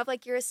 And you have,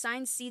 like, your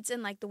assigned seats,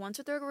 and, like, the ones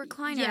with the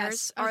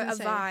recliners are a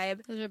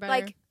vibe. Those are better.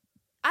 Like,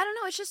 I don't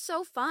know, it's just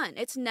so fun.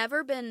 It's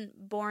never been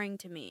boring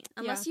to me.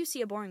 Unless you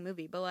see a boring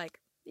movie, but, like...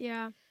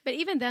 Yeah. But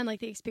even then,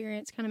 like, the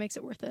experience kind of makes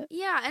it worth it.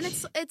 Yeah, and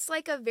it's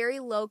like a very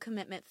low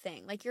commitment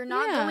thing. Like, you're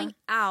not going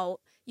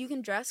out. You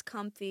can dress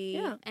comfy.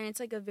 Yeah. And it's,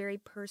 like, a very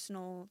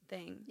personal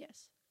thing.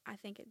 Yes. I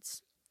think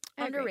it's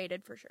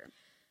underrated for sure.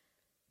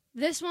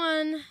 This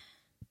one,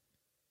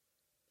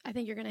 I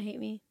think you're going to hate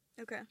me.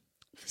 Okay.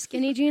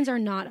 Skinny jeans are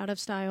not out of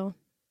style.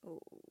 Oh.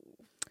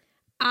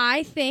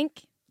 I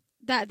think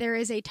that there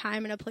is a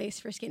time and a place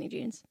for skinny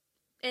jeans.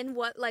 In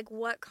what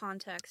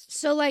context?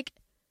 So, like,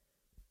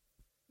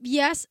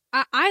 yes,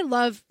 I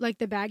love, like,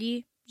 the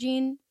baggy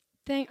jean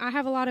thing. I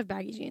have a lot of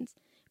baggy jeans.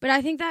 But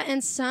I think that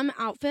in some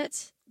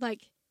outfits,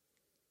 like,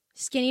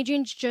 skinny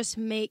jeans just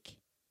make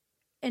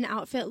an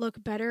outfit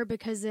look better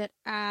because it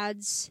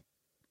adds...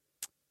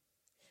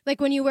 Like,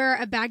 when you wear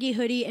a baggy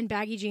hoodie and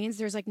baggy jeans,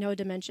 there's, like, no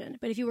dimension.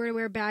 But if you were to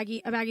wear a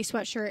baggy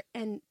sweatshirt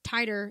and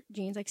tighter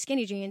jeans, like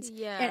skinny jeans,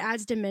 it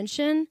adds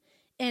dimension.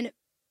 And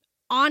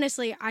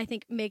honestly, I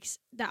think makes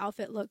the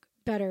outfit look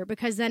better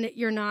because then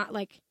you're not,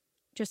 like,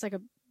 just, like,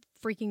 a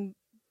freaking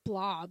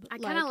blob. I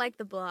kind of like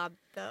the blob,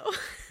 though.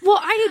 Well,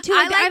 I do, too.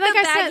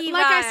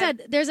 I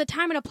said, there's a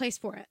time and a place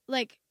for it.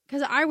 Like,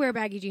 because I wear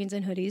baggy jeans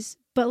and hoodies,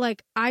 but,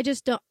 like, I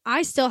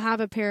still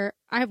have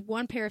I have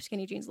one pair of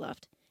skinny jeans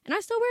left. And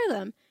I still wear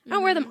them. I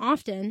don't wear them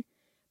often,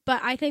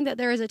 but I think that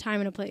there is a time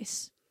and a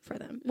place for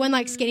them. When,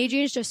 like, skinny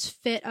jeans just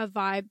fit a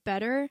vibe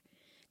better.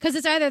 Because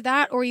it's either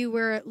that or you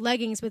wear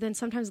leggings, but then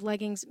sometimes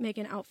leggings make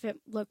an outfit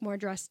look more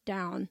dressed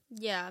down.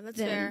 Yeah, that's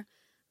fair.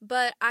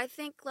 But I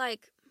think,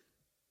 like,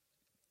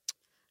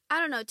 I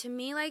don't know. To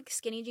me, like,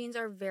 skinny jeans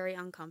are very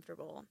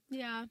uncomfortable.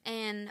 Yeah.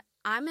 And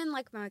I'm in,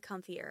 like, my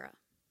comfy era.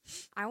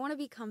 I want to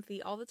be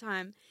comfy all the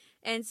time.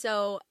 And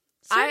so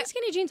Certain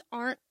skinny jeans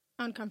aren't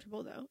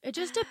uncomfortable, though. It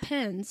just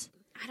depends.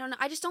 I don't know.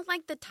 I just don't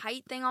like the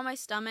tight thing on my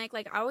stomach.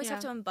 Like, I always have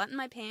to unbutton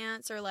my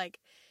pants, or, like,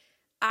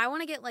 I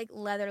want to get, like,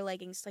 leather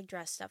leggings to, like,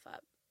 dress stuff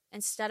up.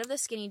 Instead of the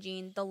skinny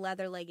jean, the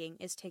leather legging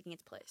is taking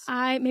its place.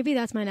 Maybe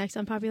that's my next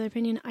unpopular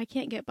opinion. I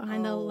can't get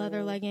behind the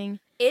leather legging.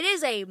 It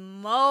is a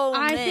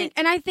moment.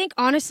 I think,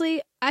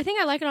 honestly, I think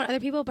I like it on other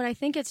people, but I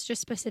think it's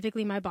just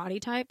specifically my body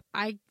type.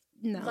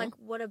 No. Like,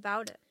 what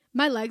about it?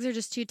 My legs are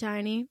just too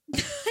tiny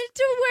to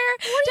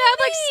have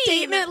like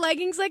statement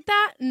leggings like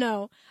that.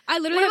 No, I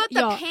literally. What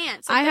about the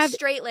pants? Like, I have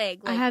straight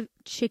leg. I have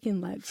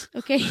chicken legs.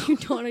 Okay, you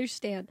don't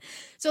understand.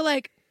 So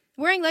like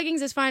wearing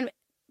leggings is fine,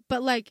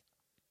 but like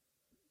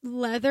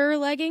leather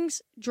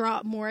leggings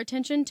draw more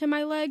attention to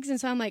my legs,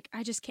 and so I'm like,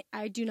 I just can't.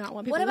 I do not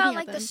want people. What about looking at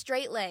like them. the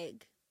straight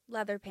leg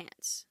leather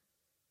pants?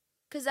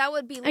 Because that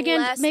would be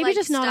again less, maybe like,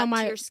 just not on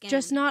my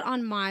just not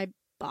on my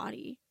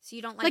body. So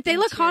you don't like they the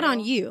look hot material?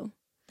 on you.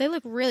 They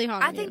look really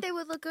hot on you. I think they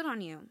would look good on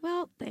you.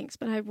 Well, thanks,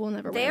 but I will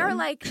never wear They them. are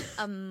like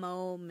a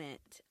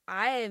moment.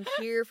 I am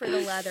here for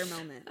the leather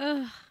moment.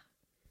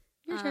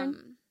 Your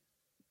turn.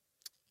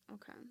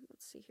 Okay,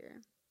 let's see here.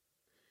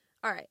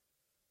 All right.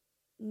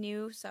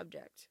 New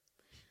subject.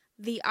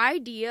 The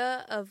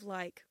idea of,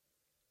 like,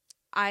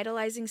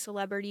 idolizing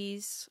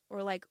celebrities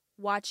or, like,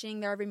 watching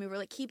their every move or,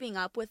 like, keeping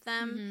up with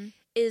them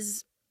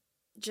is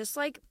just,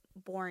 like,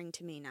 boring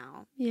to me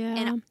now. Yeah.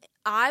 And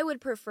I would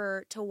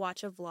prefer to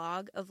watch a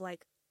vlog of,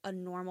 like, a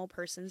normal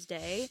person's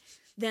day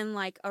than,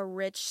 like, a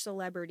rich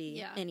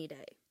celebrity any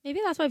day.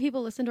 Maybe that's why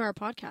people listen to our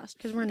podcast,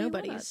 because we're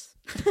nobodies.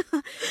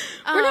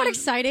 We're not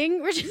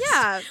exciting. We're just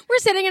Yeah. we're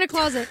sitting in a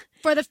closet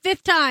for the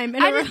 5th time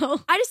in a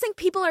row. I just think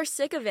people are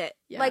sick of it.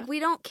 Yeah. Like,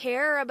 we don't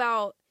care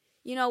about,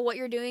 you know, what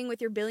you're doing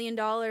with your $1 billion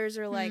or,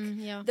 like,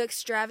 the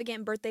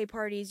extravagant birthday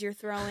parties you're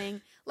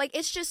throwing. Like,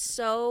 it's just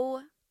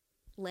so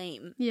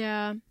lame.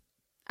 Yeah.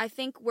 I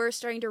think we're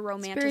starting to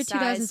romanticize, Spirit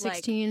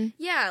 2016.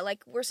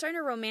 like we're starting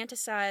to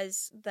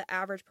romanticize the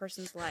average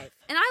person's life.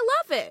 And I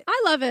love it.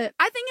 I love it.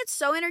 I think it's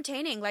so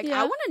entertaining. Like,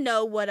 I want to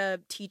know what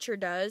a teacher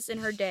does in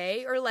her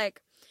day, or, like,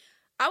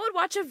 I would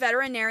watch a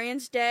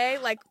veterinarian's day,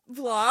 like,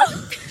 vlog. I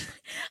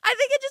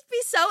think it'd just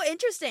be so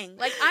interesting.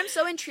 Like, I'm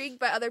so intrigued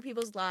by other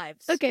people's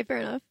lives. Okay, fair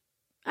enough.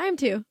 I am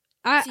too.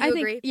 So I think,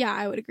 agree? Yeah,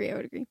 I would agree.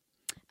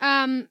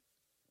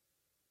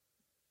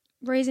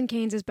 Raising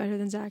Cane's is better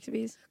than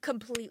Zaxby's.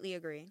 Completely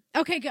agree.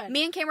 Okay, good.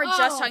 Me and Kane were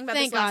just talking about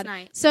this last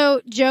night.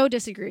 So Joe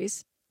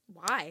disagrees.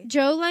 Why?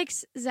 Joe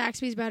likes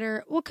Zaxby's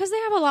better. Well, because they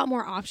have a lot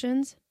more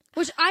options,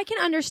 which I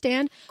can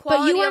understand.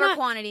 Quality but you are over not,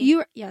 quantity.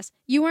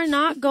 You are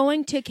not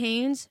going to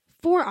Cane's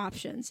for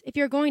options. If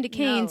you're going to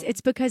Cane's,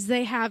 it's because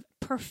they have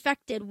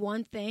perfected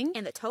one thing.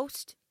 And the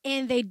toast.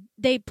 And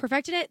they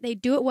perfected it. They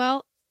do it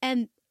well.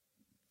 And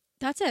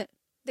that's it.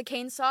 The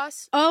cane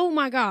sauce. Oh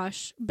my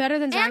gosh. Better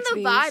than Zaxby's.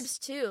 And the vibes,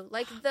 too.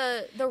 Like,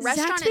 the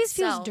restaurant Zaxby's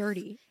itself. feels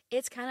dirty.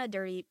 It's kind of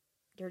dirty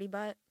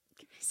butt.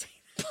 Can I say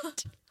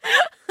that?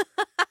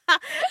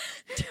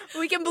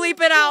 We can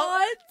bleep it out.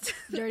 What?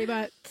 Dirty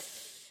butt.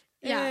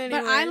 Yeah, anyway.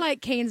 But I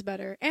like Cane's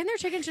better. And their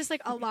chicken's just,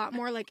 like, a lot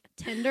more, like,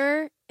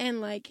 tender and,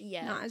 like,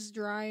 not as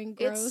dry and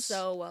gross. It's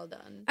so well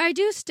done. I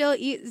do still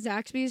eat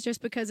Zaxby's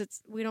just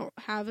because we don't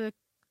have a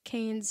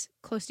Cane's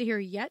close to here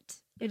yet.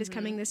 It is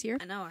coming this year.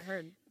 I know, I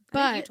heard.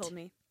 But you told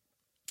me.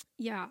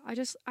 Yeah,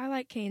 I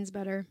like Cane's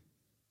better.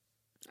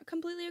 I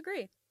completely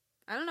agree.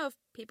 I don't know if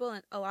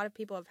a lot of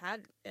people have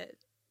had it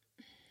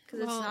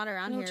because it's not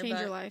around here. Change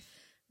your life.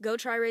 Go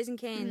try Raising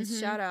Cane's.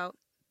 Shout out.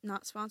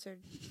 Not sponsored.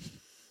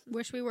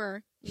 Wish we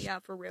were. Yeah,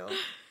 for real.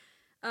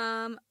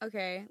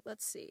 Okay,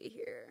 let's see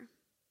here.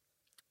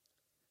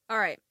 All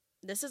right,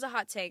 this is a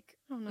hot take.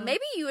 Oh, no.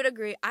 Maybe you would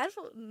agree. I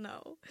don't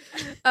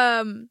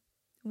know.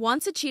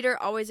 Once a cheater,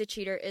 always a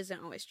cheater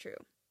isn't always true.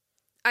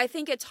 I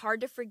think it's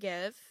hard to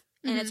forgive,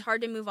 and it's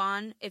hard to move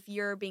on if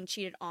you're being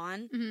cheated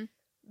on.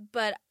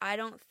 But I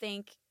don't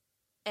think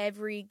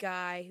every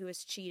guy who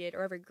has cheated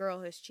or every girl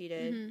who has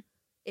cheated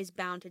is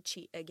bound to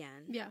cheat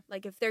again. Yeah.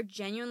 Like, if they're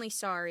genuinely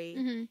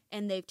sorry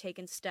and they've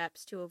taken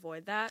steps to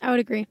avoid that. I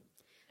would agree.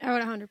 I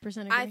would 100%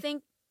 agree. I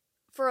think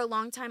for a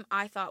long time,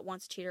 I thought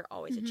once a cheater,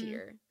 always a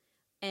cheater.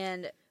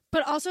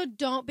 But also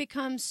don't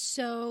become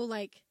so,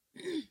 like,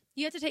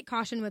 you have to take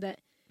caution with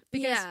it.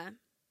 Because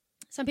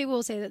some people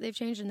will say that they've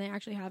changed and they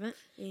actually haven't.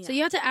 Yeah. So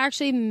you have to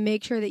actually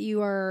make sure that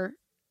you are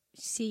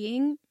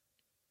seeing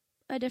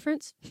a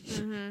difference.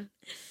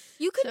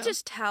 You can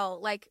just tell,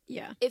 like,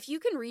 if you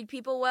can read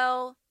people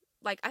well,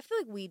 like, I feel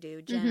like we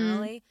do,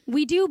 generally.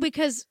 We do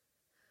because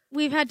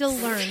we've had to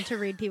learn to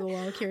read people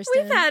well, Kirsten.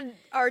 We've had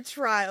our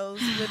trials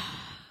with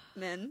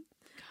men.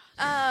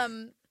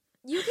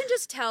 You can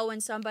just tell when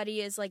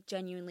somebody is, like,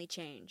 genuinely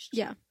changed.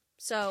 Yeah.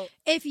 So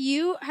if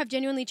you have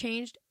genuinely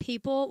changed,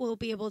 people will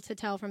be able to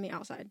tell from the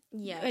outside.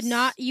 Yes.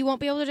 You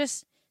won't be able to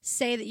just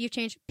say that you've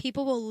changed.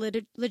 People will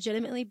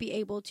legitimately be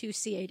able to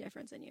see a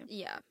difference in you.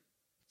 Yeah.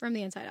 From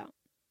the inside out.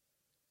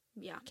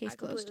 Yeah, Case I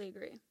closed. completely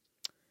agree.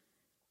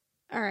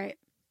 All right.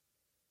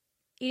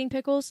 Eating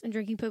pickles and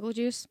drinking pickle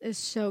juice is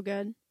so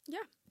good. Yeah.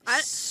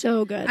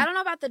 So good. I don't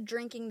know about the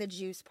drinking the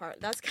juice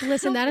part. That's kind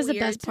Listen, of that is the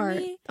weird best to part.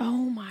 me. Oh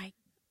my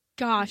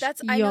gosh.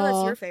 I know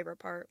that's your favorite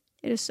part.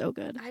 It is so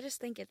good. I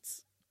just think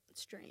it's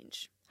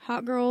strange.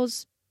 Hot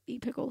girls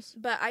eat pickles.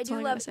 But I That's do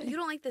all I love gotta say. You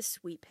don't like the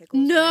sweet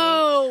pickles.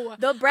 No. Right?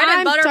 The bread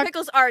and butter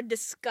pickles are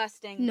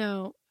disgusting.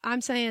 No.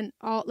 I'm saying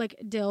all like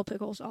dill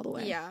pickles all the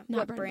way. Yeah.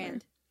 Not what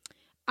brand?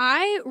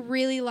 I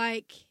really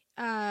like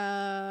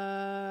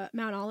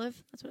Mount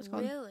Olive. That's what it's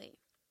called. Really?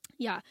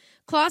 Yeah.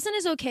 Clausen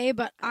is okay,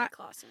 but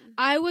Clausen.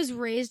 I was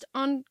raised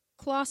on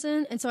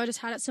Clausen, and so I just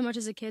had it so much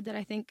as a kid that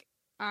I think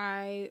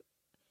I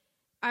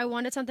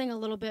wanted something a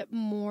little bit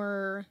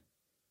more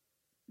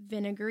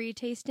vinegary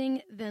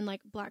tasting than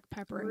like black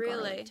pepper and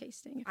garlic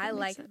tasting. I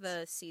like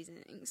the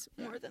seasonings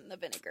more than the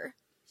vinegar.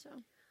 So,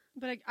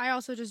 but I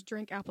also just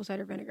drink apple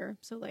cider vinegar.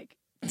 So like,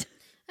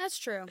 that's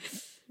true.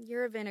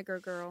 You're a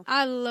vinegar girl.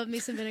 I love me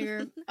some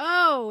vinegar.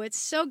 Oh, it's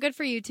so good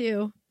for you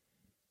too.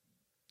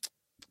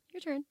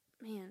 Your turn.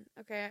 Man,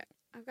 okay,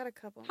 I've got a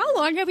couple. How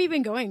long have we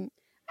been going?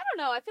 I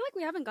don't know. I feel like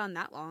we haven't gone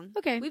that long.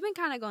 Okay. We've been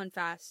kind of going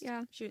fast.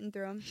 Yeah. Shooting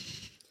through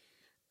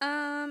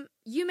them.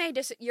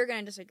 You're going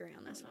to disagree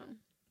on this one,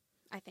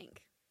 I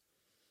think.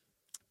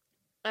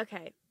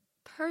 Okay.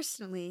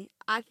 Personally,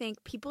 I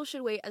think people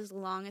should wait as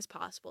long as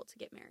possible to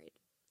get married.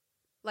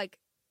 Like.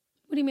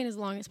 What do you mean as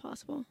long as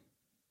possible?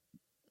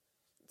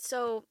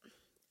 So,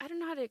 I don't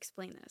know how to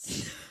explain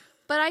this.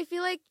 But I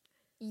feel like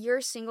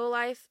your single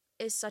life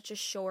is such a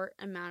short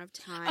amount of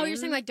time. Oh, you're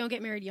saying like don't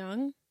get married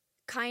young?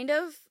 Kind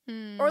of.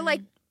 Or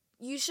like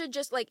you should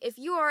just like if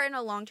you are in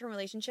a long-term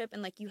relationship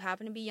and like you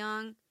happen to be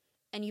young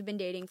and you've been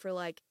dating for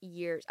like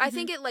years. I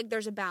think it like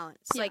there's a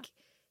balance. Yeah. Like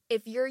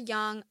if you're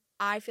young,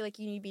 I feel like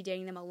you need to be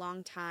dating them a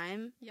long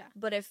time. Yeah.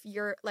 But if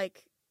you're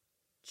like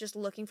just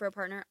looking for a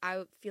partner,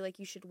 I feel like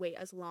you should wait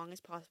as long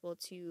as possible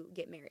to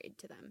get married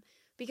to them.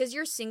 Because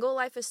your single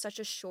life is such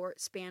a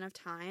short span of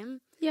time.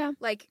 Yeah.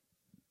 Like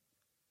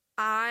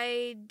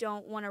I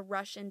don't want to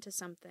rush into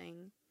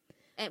something.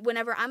 And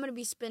whenever I'm going to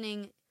be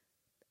spending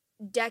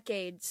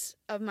decades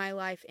of my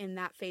life in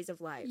that phase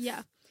of life.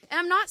 Yeah. And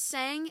I'm not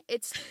saying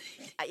it's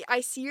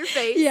I see your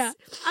face. Yeah.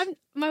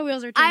 My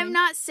wheels are turning. I'm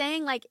not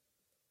saying like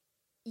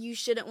you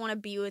shouldn't want to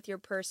be with your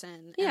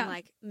person and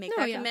like make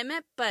that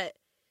commitment, but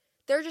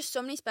there are just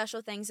so many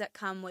special things that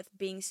come with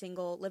being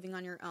single, living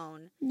on your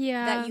own.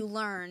 Yeah. That you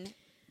learn.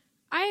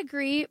 I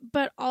agree,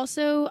 but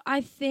also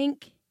I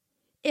think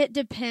it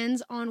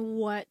depends on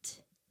what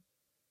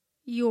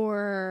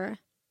you're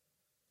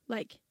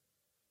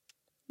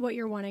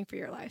wanting for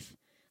your life.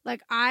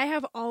 Like I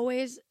have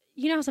always,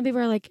 you know how some people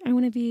are like, I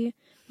want to be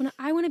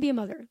a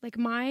mother. Like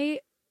my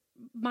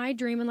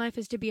dream in life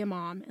is to be a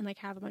mom and like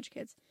have a bunch of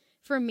kids.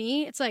 For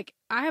me, it's like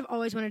I have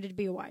always wanted to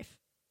be a wife.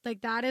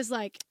 Like that is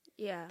like,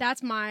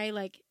 that's my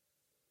like,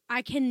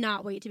 I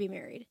cannot wait to be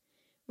married.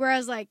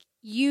 Whereas like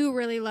you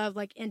really love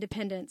like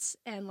independence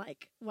and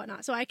like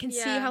whatnot. So I can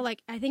see how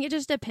like, I think it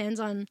just depends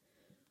on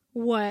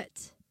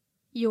what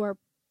your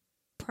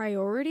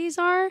priorities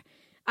are.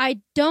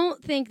 I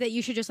don't think that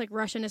you should just like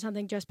rush into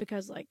something just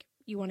because like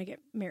you want to get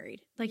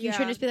married. Like you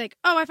shouldn't just be like,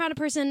 oh, I found a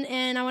person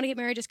and I want to get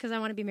married just because I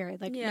want to be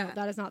married. Like no,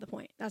 that is not the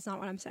point. That's not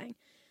what I'm saying.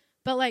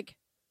 But like,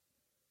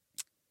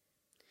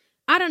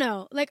 I don't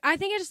know. Like I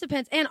think it just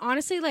depends. And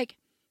honestly, like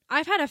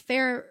I've had a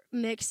fair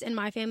mix in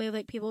my family of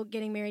like people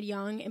getting married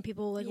young and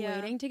people like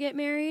waiting to get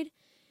married.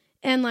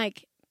 And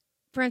like,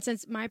 for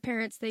instance, my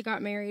parents, they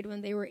got married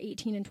when they were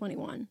 18 and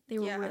 21. They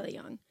were really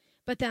young.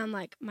 But then,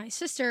 like, my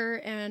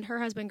sister and her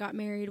husband got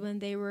married when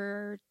they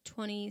were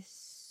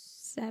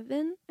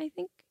 27, I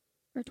think.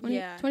 Or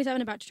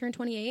 27, about to turn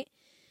 28.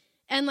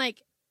 And,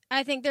 like,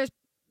 I think there's,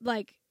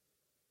 like,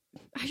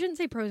 I shouldn't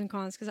say pros and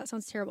cons because that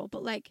sounds terrible.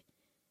 But, like,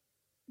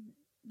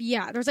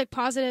 yeah, there's, like,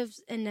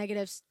 positives and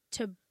negatives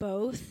to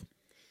both.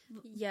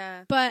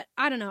 Yeah. But,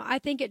 I don't know. I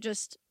think it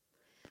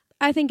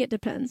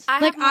depends.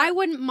 I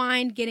wouldn't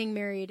mind getting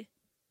married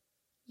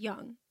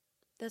young.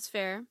 That's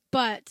fair.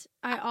 But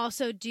I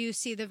also do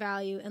see the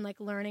value in, like,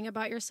 learning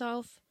about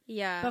yourself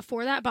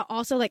before that. But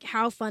also, like,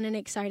 how fun and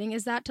exciting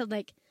is that to,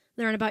 like,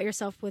 learn about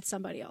yourself with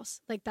somebody else?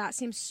 Like, that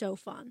seems so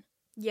fun.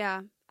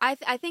 Yeah. I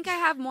think I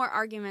have more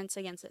arguments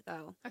against it,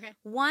 though. Okay.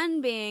 One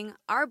being,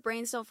 our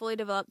brains don't fully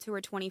develop till we're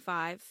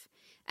 25.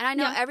 And I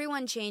know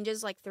everyone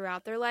changes, like,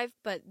 throughout their life,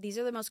 but these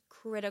are the most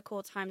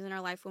critical times in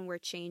our life when we're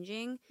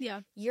changing.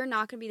 Yeah. You're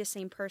not going to be the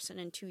same person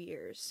in 2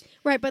 years.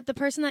 Right, but the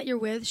person that you're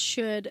with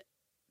should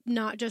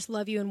not just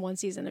love you in one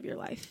season of your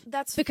life.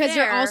 That's because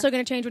fair. You're also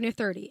going to change when you're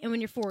 30 and when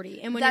you're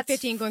 40 and when you're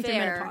 50 and going through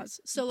menopause.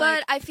 So,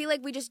 but I feel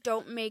like we just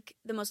don't make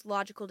the most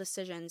logical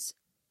decisions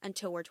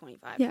until we're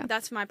 25. Yeah.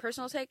 That's my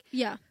personal take.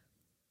 Yeah.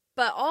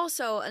 But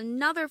also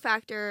another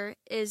factor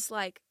is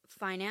like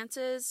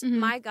finances. Mm-hmm.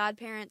 My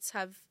godparents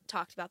have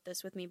talked about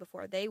this with me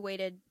before. They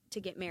waited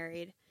to get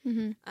married.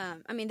 Mm-hmm.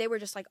 I mean, they were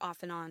just like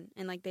off and on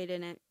and like they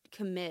didn't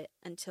commit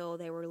until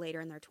they were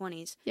later in their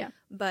 20s. Yeah.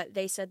 But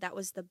they said that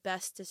was the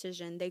best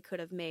decision they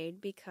could have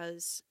made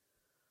because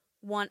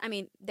one, I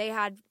mean, they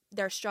had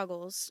their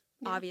struggles,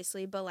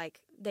 obviously, but, like,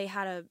 they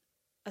had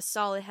a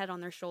solid head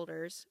on their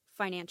shoulders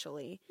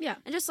financially. Yeah.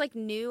 And just, like,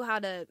 knew how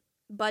to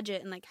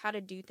budget and, like, how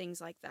to do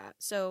things like that.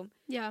 So,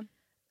 yeah.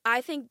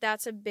 I think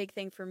that's a big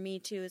thing for me,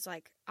 too, is,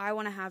 like, I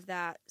want to have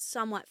that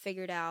somewhat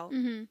figured out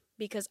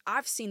because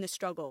I've seen the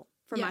struggle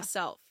for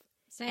myself.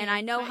 Same. And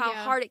I know how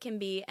hard it can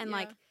be. And,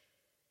 like,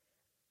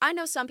 I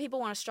know some people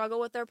want to struggle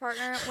with their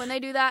partner when they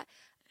do that.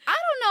 I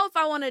don't know if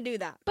I want to do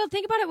that. But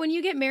think about it. When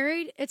you get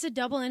married, it's a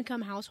double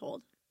income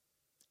household.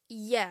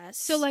 Yes.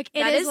 So, like,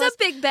 that is a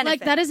big benefit.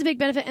 Like, that is a big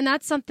benefit. And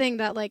that's something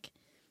that, like,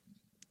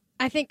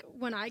 I think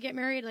when I get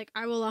married, like,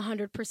 I will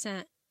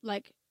 100%,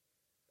 like,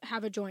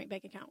 have a joint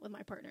bank account with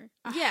my partner.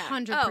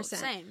 100%. Oh,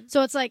 same.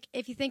 So it's like,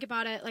 if you think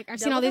about it, like, I've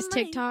seen all these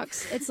money.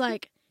 TikToks. It's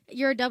like,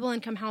 you're a double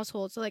income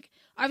household. So, like,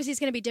 obviously it's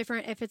going to be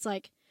different if it's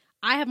like,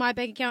 I have my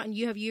bank account and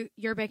you have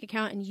your bank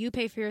account and you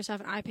pay for your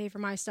stuff and I pay for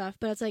my stuff.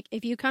 But it's like,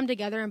 if you come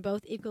together and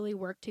both equally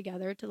work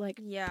together to, like,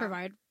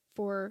 provide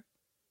for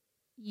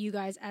you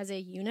guys as a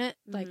unit,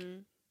 like,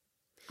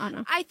 I don't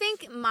know. I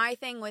think my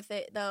thing with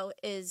it, though,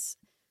 is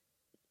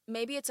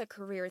maybe it's a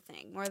career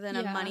thing more than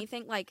a money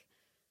thing. Like,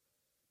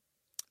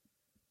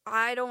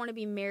 I don't want to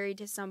be married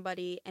to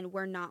somebody and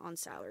we're not on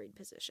salaried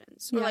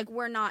positions. Or, like,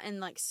 we're not in,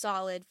 like,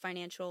 solid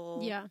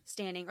financial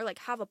standing or, like,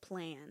 have a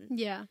plan.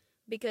 Yeah.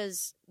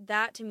 Because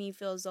that, to me,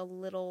 feels a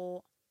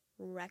little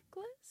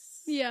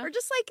reckless. Yeah. Or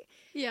just, like...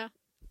 Yeah.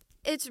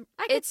 I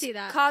could see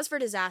that. Cause for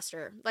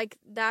disaster. Like,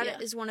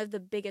 that is one of the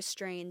biggest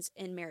strains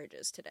in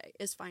marriages today,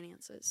 is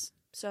finances.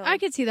 So I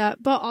could see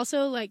that. But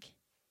also, like,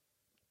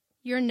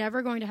 you're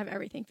never going to have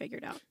everything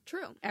figured out.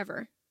 True.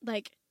 Ever.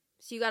 Like...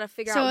 So you got to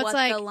figure out what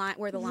the line,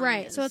 where the line is.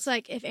 Right. So it's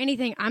like, if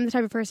anything, I'm the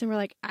type of person where,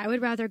 like, I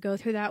would rather go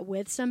through that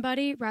with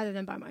somebody rather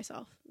than by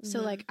myself.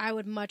 So, like, I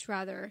would much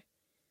rather,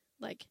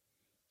 like,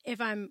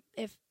 maybe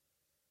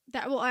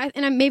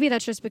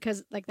that's just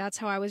because, like, that's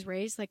how I was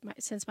raised. Like,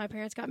 since my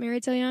parents got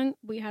married so young,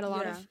 we had a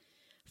lot of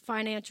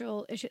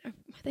financial issues.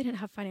 They didn't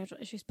have financial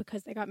issues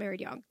because they got married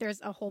young.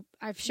 There's a whole,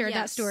 I've shared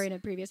that story in a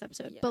previous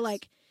episode. But,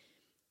 like,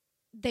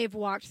 they've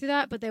walked through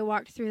that, but they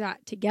walked through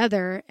that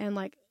together, and,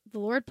 like, the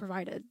Lord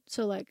provided.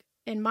 So, like,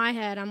 in my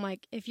head, I'm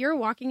like, if you're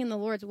walking in the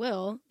Lord's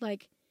will,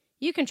 like,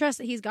 you can trust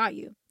that He's got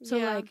you. So,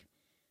 like,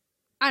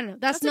 I don't know.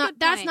 That's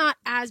not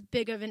as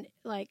big of an,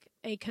 like,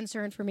 a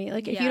concern for me.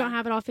 Like, if you don't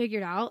have it all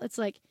figured out, it's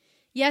like,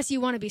 yes, you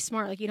want to be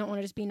smart. Like, you don't want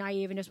to just be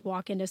naive and just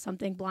walk into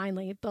something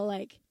blindly. But,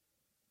 like,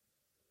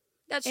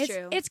 that's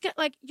true. It's good.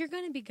 Like, you're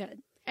going to be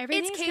good.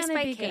 Everything's case gonna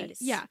by be case.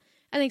 Good. Yeah,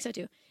 I think so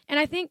too. And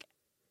I think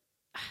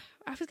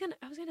I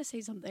was gonna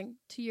say something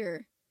to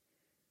your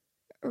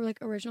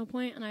original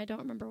point, and I don't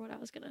remember what I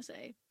was gonna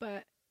say.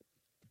 But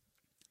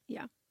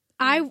yeah,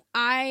 I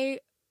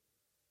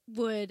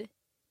would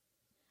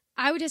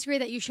disagree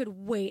that you should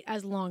wait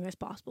as long as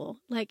possible.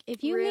 Like,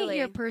 if you meet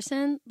your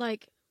person,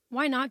 like,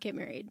 why not get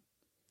married?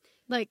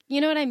 Like,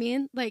 you know what I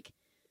mean? Like,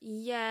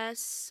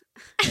 yes.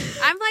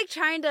 I'm, like,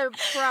 trying to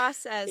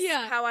process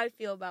how I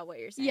feel about what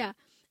you're saying. Yeah.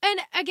 And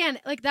again,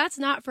 like, that's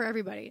not for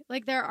everybody.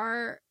 Like, there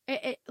are,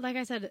 like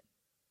I said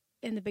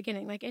in the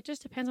beginning, like, it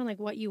just depends on, like,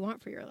 what you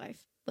want for your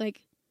life.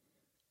 Like,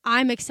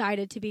 I'm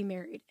excited to be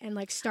married and,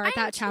 like, start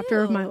that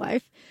chapter of my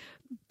life.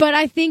 But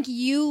I think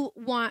you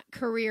want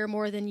career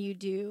more than you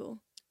do.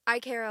 I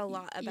care a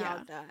lot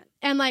about that.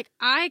 And, like,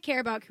 I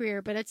care about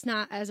career, but it's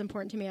not as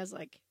important to me as,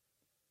 like,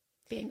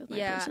 being with my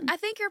person. I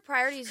think your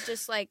priorities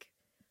just, like,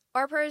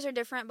 our priorities are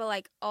different, but,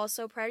 like,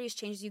 also priorities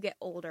change as you get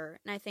older.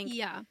 And I think,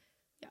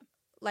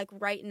 like,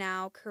 right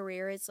now,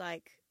 career is,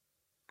 like,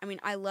 I mean,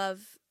 I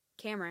love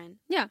Cameron.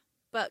 Yeah.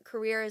 But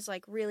career is,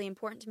 like, really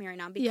important to me right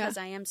now because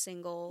I am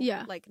single,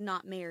 like,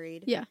 not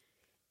married. Yeah.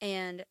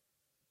 And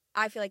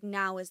I feel like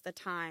now is the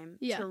time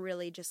to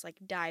really just, like,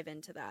 dive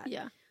into that.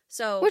 Yeah.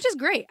 So, which is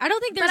great. I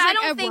don't think there's, I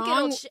don't think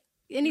it'll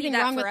anything be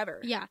that wrong forever.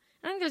 With, I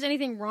don't think there's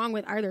anything wrong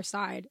with either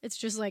side. It's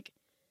just, like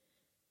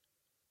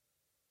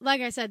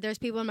I said, there's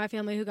people in my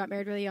family who got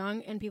married really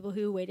young and people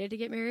who waited to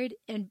get married,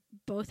 and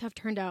both have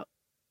turned out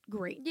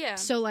great. Yeah.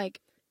 So,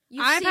 like,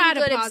 I've had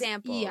good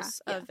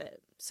examples of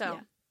it. So,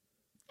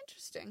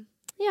 interesting.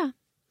 Yeah.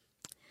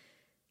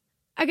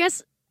 I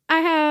guess I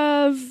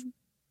have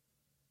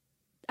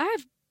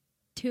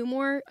two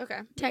more.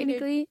 Okay.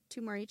 Technically.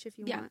 2 more each if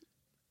you want.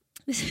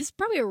 This is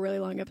probably a really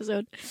long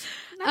episode.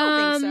 I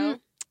don't think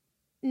so.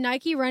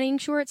 Nike running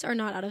shorts are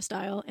not out of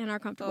style and are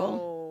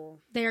comfortable.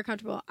 Oh. They are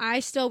comfortable. I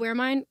still wear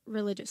mine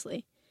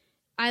religiously.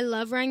 I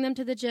love wearing them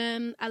to the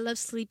gym. I love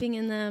sleeping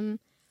in them.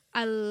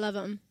 I love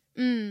them.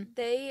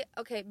 Maybe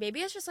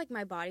it's just, like,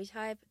 my body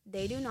type.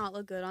 They do not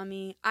look good on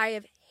me. I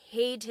have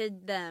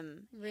hated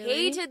them. Really?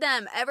 Hated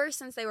them ever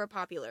since they were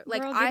popular.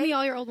 Like, Girl, give me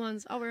all your old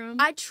ones. I'll wear them.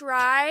 I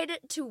tried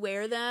to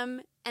wear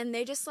them, and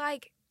they just,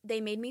 like,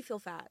 they made me feel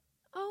fat.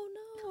 Oh,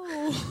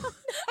 no.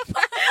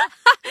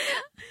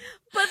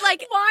 But,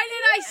 like, why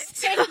did I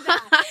say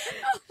that?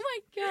 Oh, my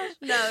gosh.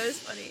 No, it was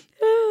funny.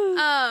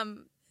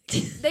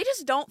 They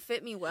just don't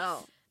fit me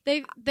well.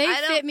 They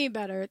fit me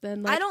better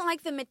than, like... I don't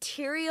like the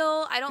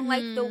material. I don't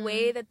like the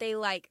way that they,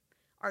 like,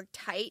 are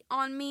tight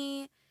on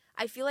me.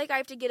 I feel like I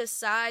have to get a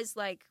size,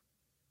 like,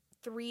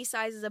 3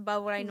 sizes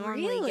above what I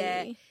normally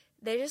get.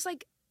 They just,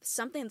 like,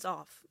 something's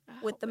off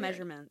with the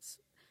measurements.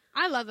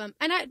 I love them.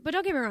 But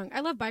don't get me wrong,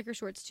 I love biker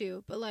shorts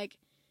too. But, like,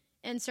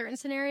 in certain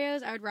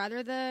scenarios, I would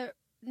rather the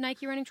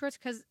Nike running shorts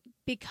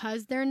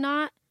because they're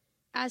not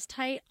as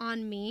tight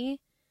on me.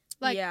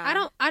 Like, I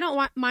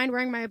don't mind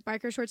wearing my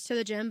biker shorts to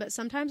the gym, but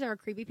sometimes there are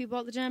creepy people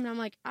at the gym, and I'm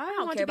like, I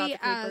don't want to be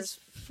as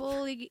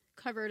fully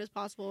covered as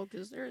possible,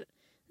 because this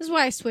is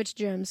why I switched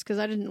gyms, because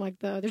I didn't like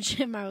the other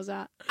gym I was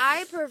at.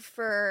 I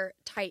prefer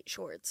tight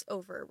shorts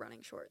over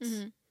running shorts.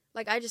 Mm-hmm.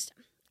 Like,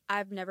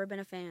 I've never been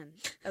a fan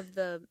of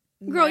the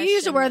Girl, you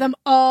used to wear them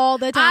all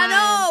the time. I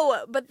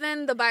know, but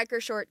then the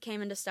biker short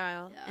came into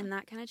style, and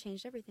that kind of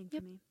changed everything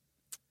for me.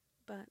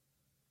 But,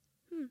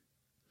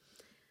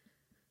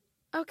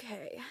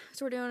 Okay,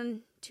 so we're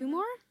doing 2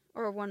 more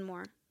or 1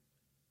 more?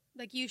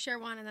 Like, you share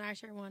one, and then I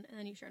share one, and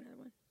then you share another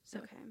one. So.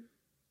 Okay.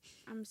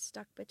 I'm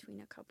stuck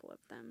between a couple of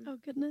them. Oh,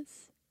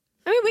 goodness.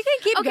 I mean, we can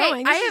keep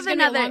going. This is going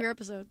to be a longer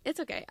episode. It's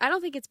okay. I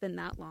don't think it's been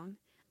that long.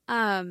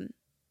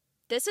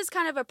 This is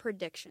kind of a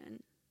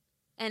prediction,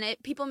 and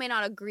people may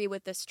not agree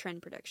with this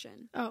trend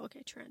prediction. Oh,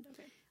 okay, trend,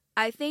 okay.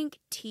 I think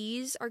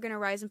teas are going to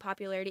rise in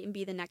popularity and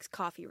be the next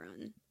coffee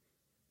run.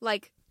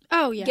 Like...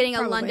 Oh, yeah, getting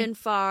probably. a London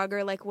fog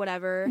or, like,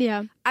 whatever.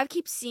 Yeah. I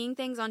keep seeing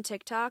things on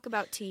TikTok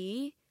about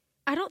tea.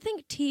 I don't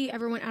think tea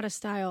ever went out of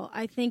style.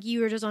 I think you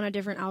were just on a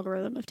different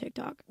algorithm of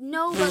TikTok.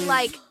 No, but,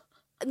 like,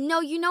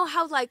 you know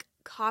how, like,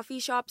 coffee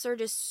shops are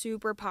just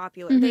super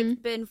popular? Mm-hmm.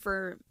 They've been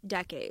for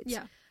decades.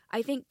 Yeah.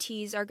 I think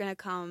teas are going to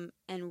come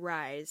and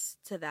rise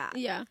to that.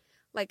 Yeah.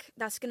 Like,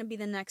 that's going to be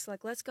the next,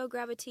 like, let's go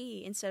grab a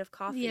tea instead of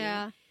coffee.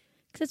 Yeah.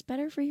 Because it's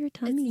better for your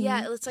tummy.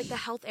 It's like the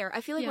health era.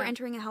 I feel like we're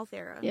entering a health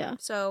era. Yeah.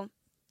 So...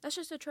 that's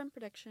just a trend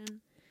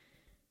prediction.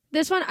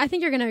 This one, I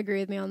think you're going to agree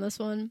with me on this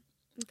one.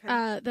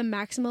 Okay. The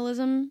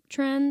maximalism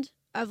trend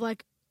of,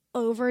 like,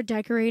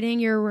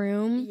 over-decorating your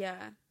room.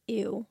 Yeah.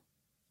 Ew.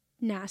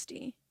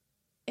 Nasty.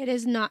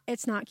 It's not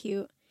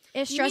cute.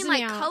 It stresses me out.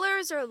 You mean, like,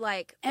 colors or,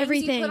 like,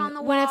 everything you put on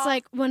the wall? When it's,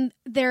 like, when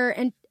they're,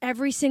 and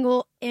every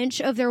single inch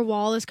of their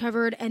wall is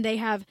covered, and they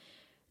have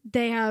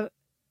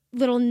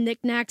little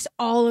knickknacks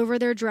all over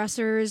their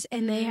dressers,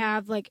 and they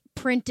have, like,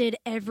 printed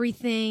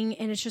everything,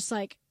 and it's just,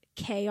 like,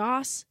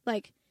 chaos.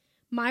 Like,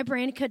 my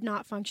brain could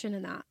not function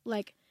in that.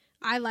 Like,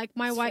 I like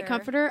my white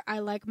comforter. I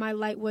like my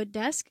light wood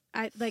desk.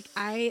 I like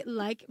my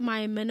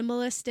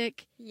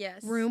minimalistic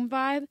room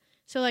vibe.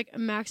 So, like,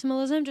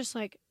 maximalism, just,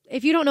 like,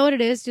 if you don't know what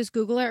it is, just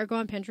Google it or go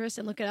on Pinterest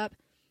and look it up.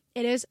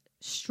 It is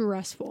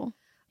stressful.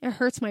 It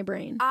hurts my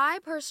brain. I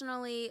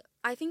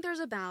think there's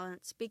a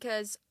balance,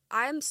 because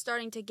I'm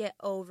starting to get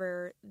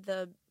over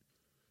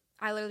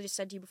I literally just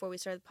said to you before we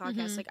started the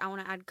podcast, like, I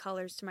want to add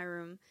colors to my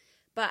room,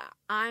 but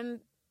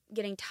I'm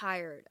getting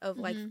tired of,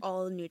 like,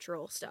 all the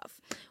neutral stuff.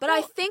 But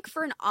I think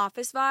for an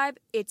office vibe,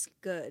 it's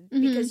good,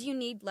 because you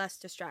need less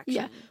distraction.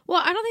 Yeah.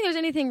 Well, I don't think there's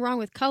anything wrong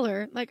with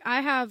color. Like,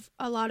 I have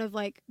a lot of,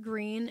 like,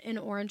 green and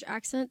orange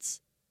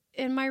accents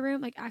in my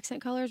room, like,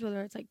 accent colors,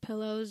 whether it's, like,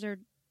 pillows or,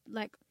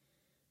 like,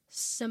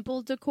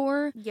 simple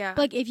decor. Yeah.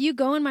 But, like, if you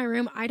go in my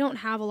room, I don't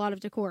have a lot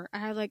of decor. I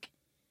have, like,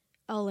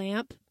 a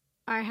lamp.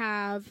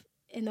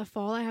 In the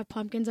fall, I have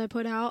pumpkins I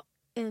put out.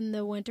 In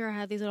the winter, I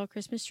have these little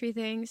Christmas tree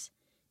things.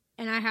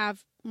 And I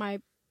have my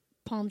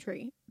palm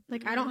tree.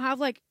 Like, I don't have,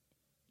 like,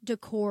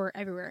 decor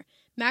everywhere.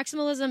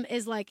 Maximalism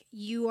is, like,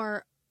 you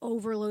are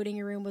overloading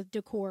your room with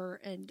decor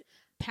and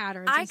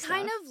patterns and stuff. I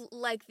kind of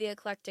like the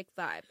eclectic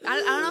vibe.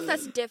 I don't know if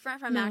that's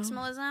different from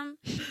maximalism,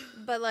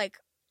 but, like,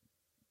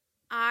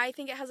 I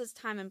think it has its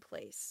time and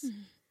place.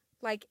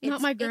 Like, it's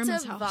not my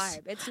grandma's it's a house.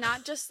 vibe. It's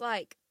not just,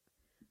 like...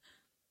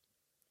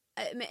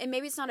 and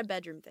maybe it's not a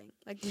bedroom thing.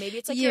 Like, maybe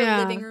it's, like, your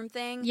living room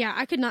thing. Yeah,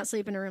 I could not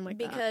sleep in a room like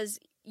that. Because...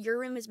 your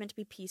room is meant to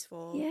be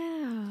peaceful.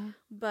 Yeah.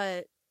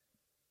 But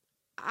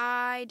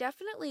I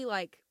definitely,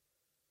 like,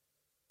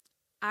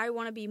 I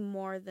want to be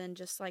more than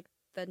just, like,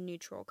 the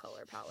neutral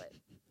color palette.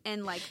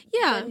 And, like,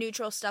 the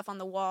neutral stuff on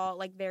the wall,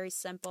 like, very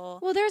simple.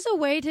 Well, there's a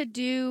way to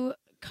do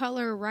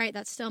color right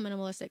that's still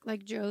minimalistic.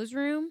 Like, Joe's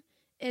room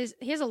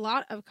he has a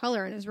lot of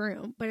color in his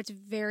room, but it's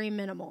very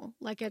minimal.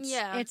 Like,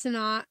 it's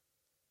not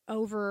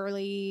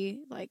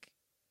overly, like,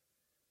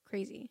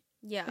 crazy.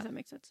 Yeah. If that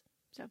makes sense.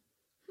 So.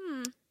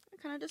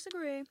 I kind of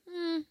disagree.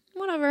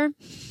 Whatever.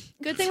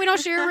 Good thing we don't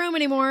share a room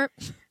anymore.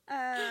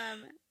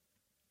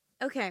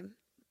 Okay.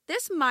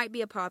 This might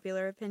be a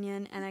popular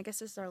opinion, and I guess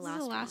this is our last one.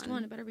 This is the last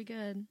one. It better be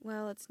good.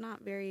 Well, it's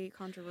not very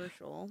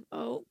controversial.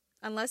 Oh.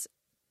 Unless...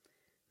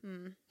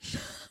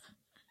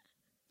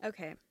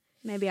 Okay.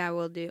 Maybe I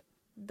will do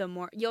the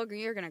more... You're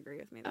going to agree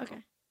with me, though.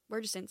 Okay.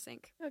 We're just in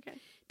sync. Okay.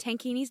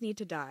 Tankinis need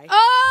to die.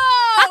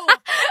 Oh!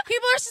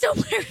 People are still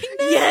wearing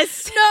this?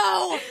 Yes.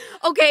 No.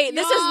 Okay,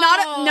 this is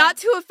not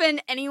to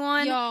offend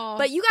anyone,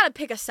 but you got to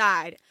pick a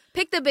side.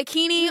 Pick the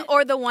bikini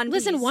or the one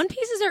piece. Listen, one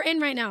pieces are in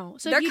right now.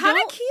 So they're kind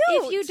of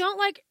cute. If you don't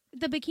like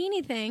the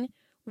bikini thing,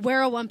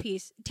 wear a one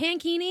piece.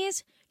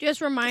 Tankinis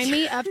just remind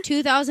me of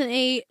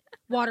 2008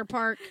 water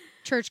park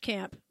church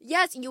camp.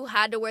 Yes, you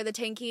had to wear the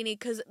tankini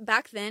because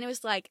back then it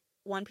was like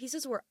one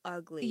pieces were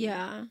ugly.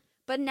 Yeah.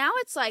 But now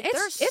it's like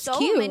there's so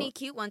cute. many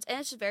cute ones, and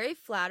it's very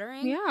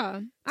flattering.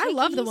 Yeah, I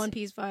love the one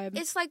piece vibe.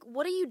 It's like,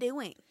 what are you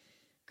doing,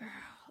 girl?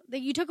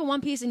 You took a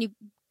one piece and you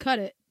cut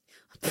it,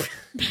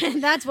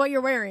 and that's what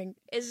you're wearing.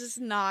 It's just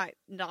not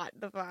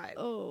the vibe.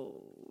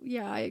 Oh,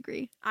 yeah, I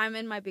agree. I'm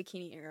in my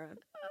bikini era.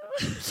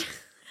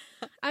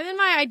 I'm in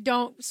my I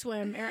don't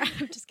swim era.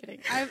 I'm just kidding.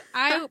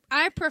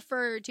 I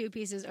prefer two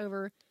pieces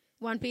over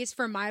one piece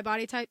for my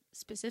body type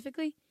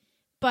specifically.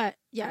 But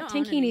yeah,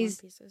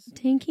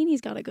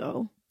 tankini's gotta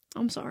go.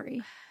 I'm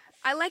sorry.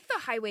 I like the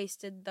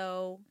high-waisted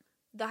though.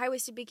 The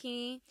high-waisted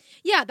bikini.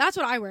 Yeah, that's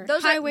what I wear.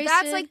 That's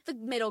like the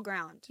middle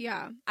ground.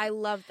 Yeah. I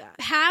love that.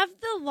 Have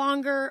the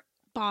longer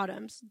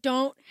bottoms.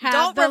 Don't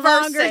the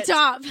longer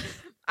top.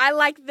 I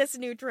like this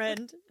new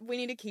trend. We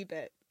need to keep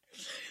it.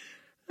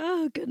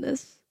 Oh,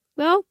 goodness.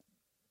 Well,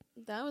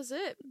 that was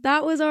it.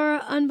 That was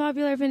our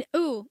unpopular opinion.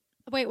 Ooh,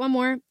 wait, one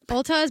more.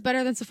 Ulta is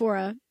better than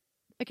Sephora.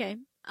 Okay.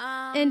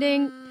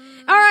 Ending.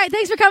 All right,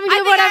 thanks for coming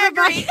to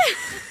whatever.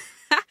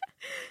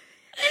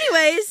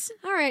 Anyways.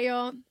 All right,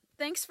 y'all.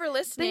 Thanks for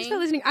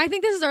listening. I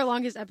think this is our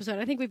longest episode.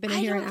 I think we've been in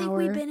here an hour. I don't think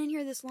we've been in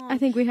here this long. I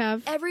think we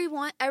have.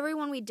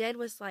 Everyone we did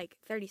was like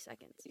 30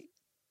 seconds.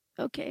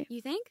 Okay.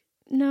 You think?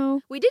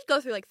 No. We did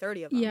go through like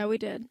 30 of them. Yeah, we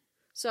did.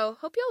 So,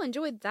 hope y'all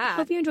enjoyed that.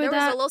 Hope you enjoyed that. There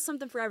was a little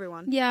something for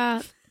everyone.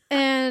 Yeah.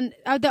 And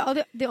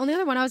the only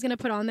other one I was going to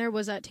put on there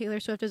was that Taylor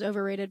Swift is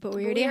overrated, but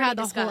we already had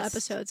the whole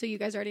episode, so you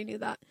guys already knew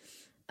that.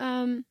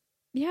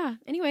 Yeah.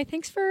 Anyway,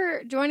 thanks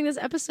for joining this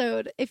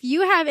episode. If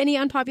you have any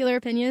unpopular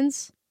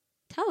opinions,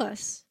 tell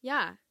us.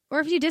 Yeah. Or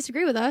if you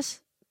disagree with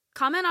us,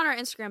 comment on our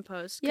Instagram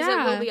post, because it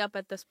will be up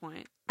at this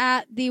point.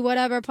 At the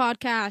whatever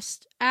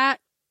podcast. At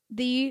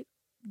the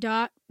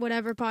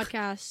whatever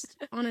podcast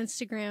on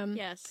Instagram.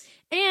 Yes.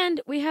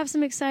 And we have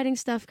some exciting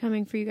stuff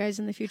coming for you guys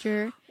in the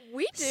future.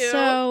 We do.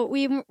 So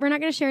we're not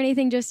going to share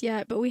anything just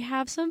yet, but we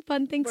have some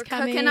fun things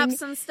coming. We're cooking up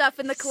some stuff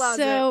in the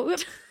closet. So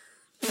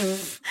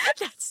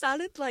that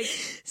sounded like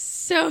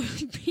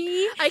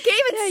I can't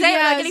even say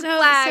it. I'm getting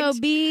flagged.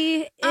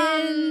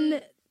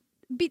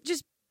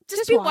 So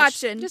just be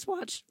watching. Just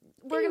watch.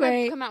 We're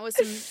gonna come out with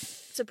some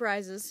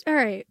surprises. All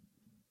right.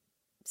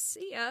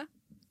 See ya.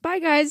 Bye,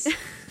 guys.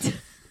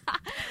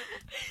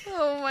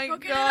 Oh my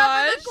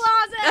god!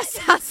 That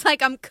sounds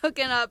like I'm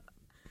cooking up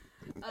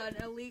an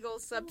illegal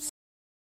substance.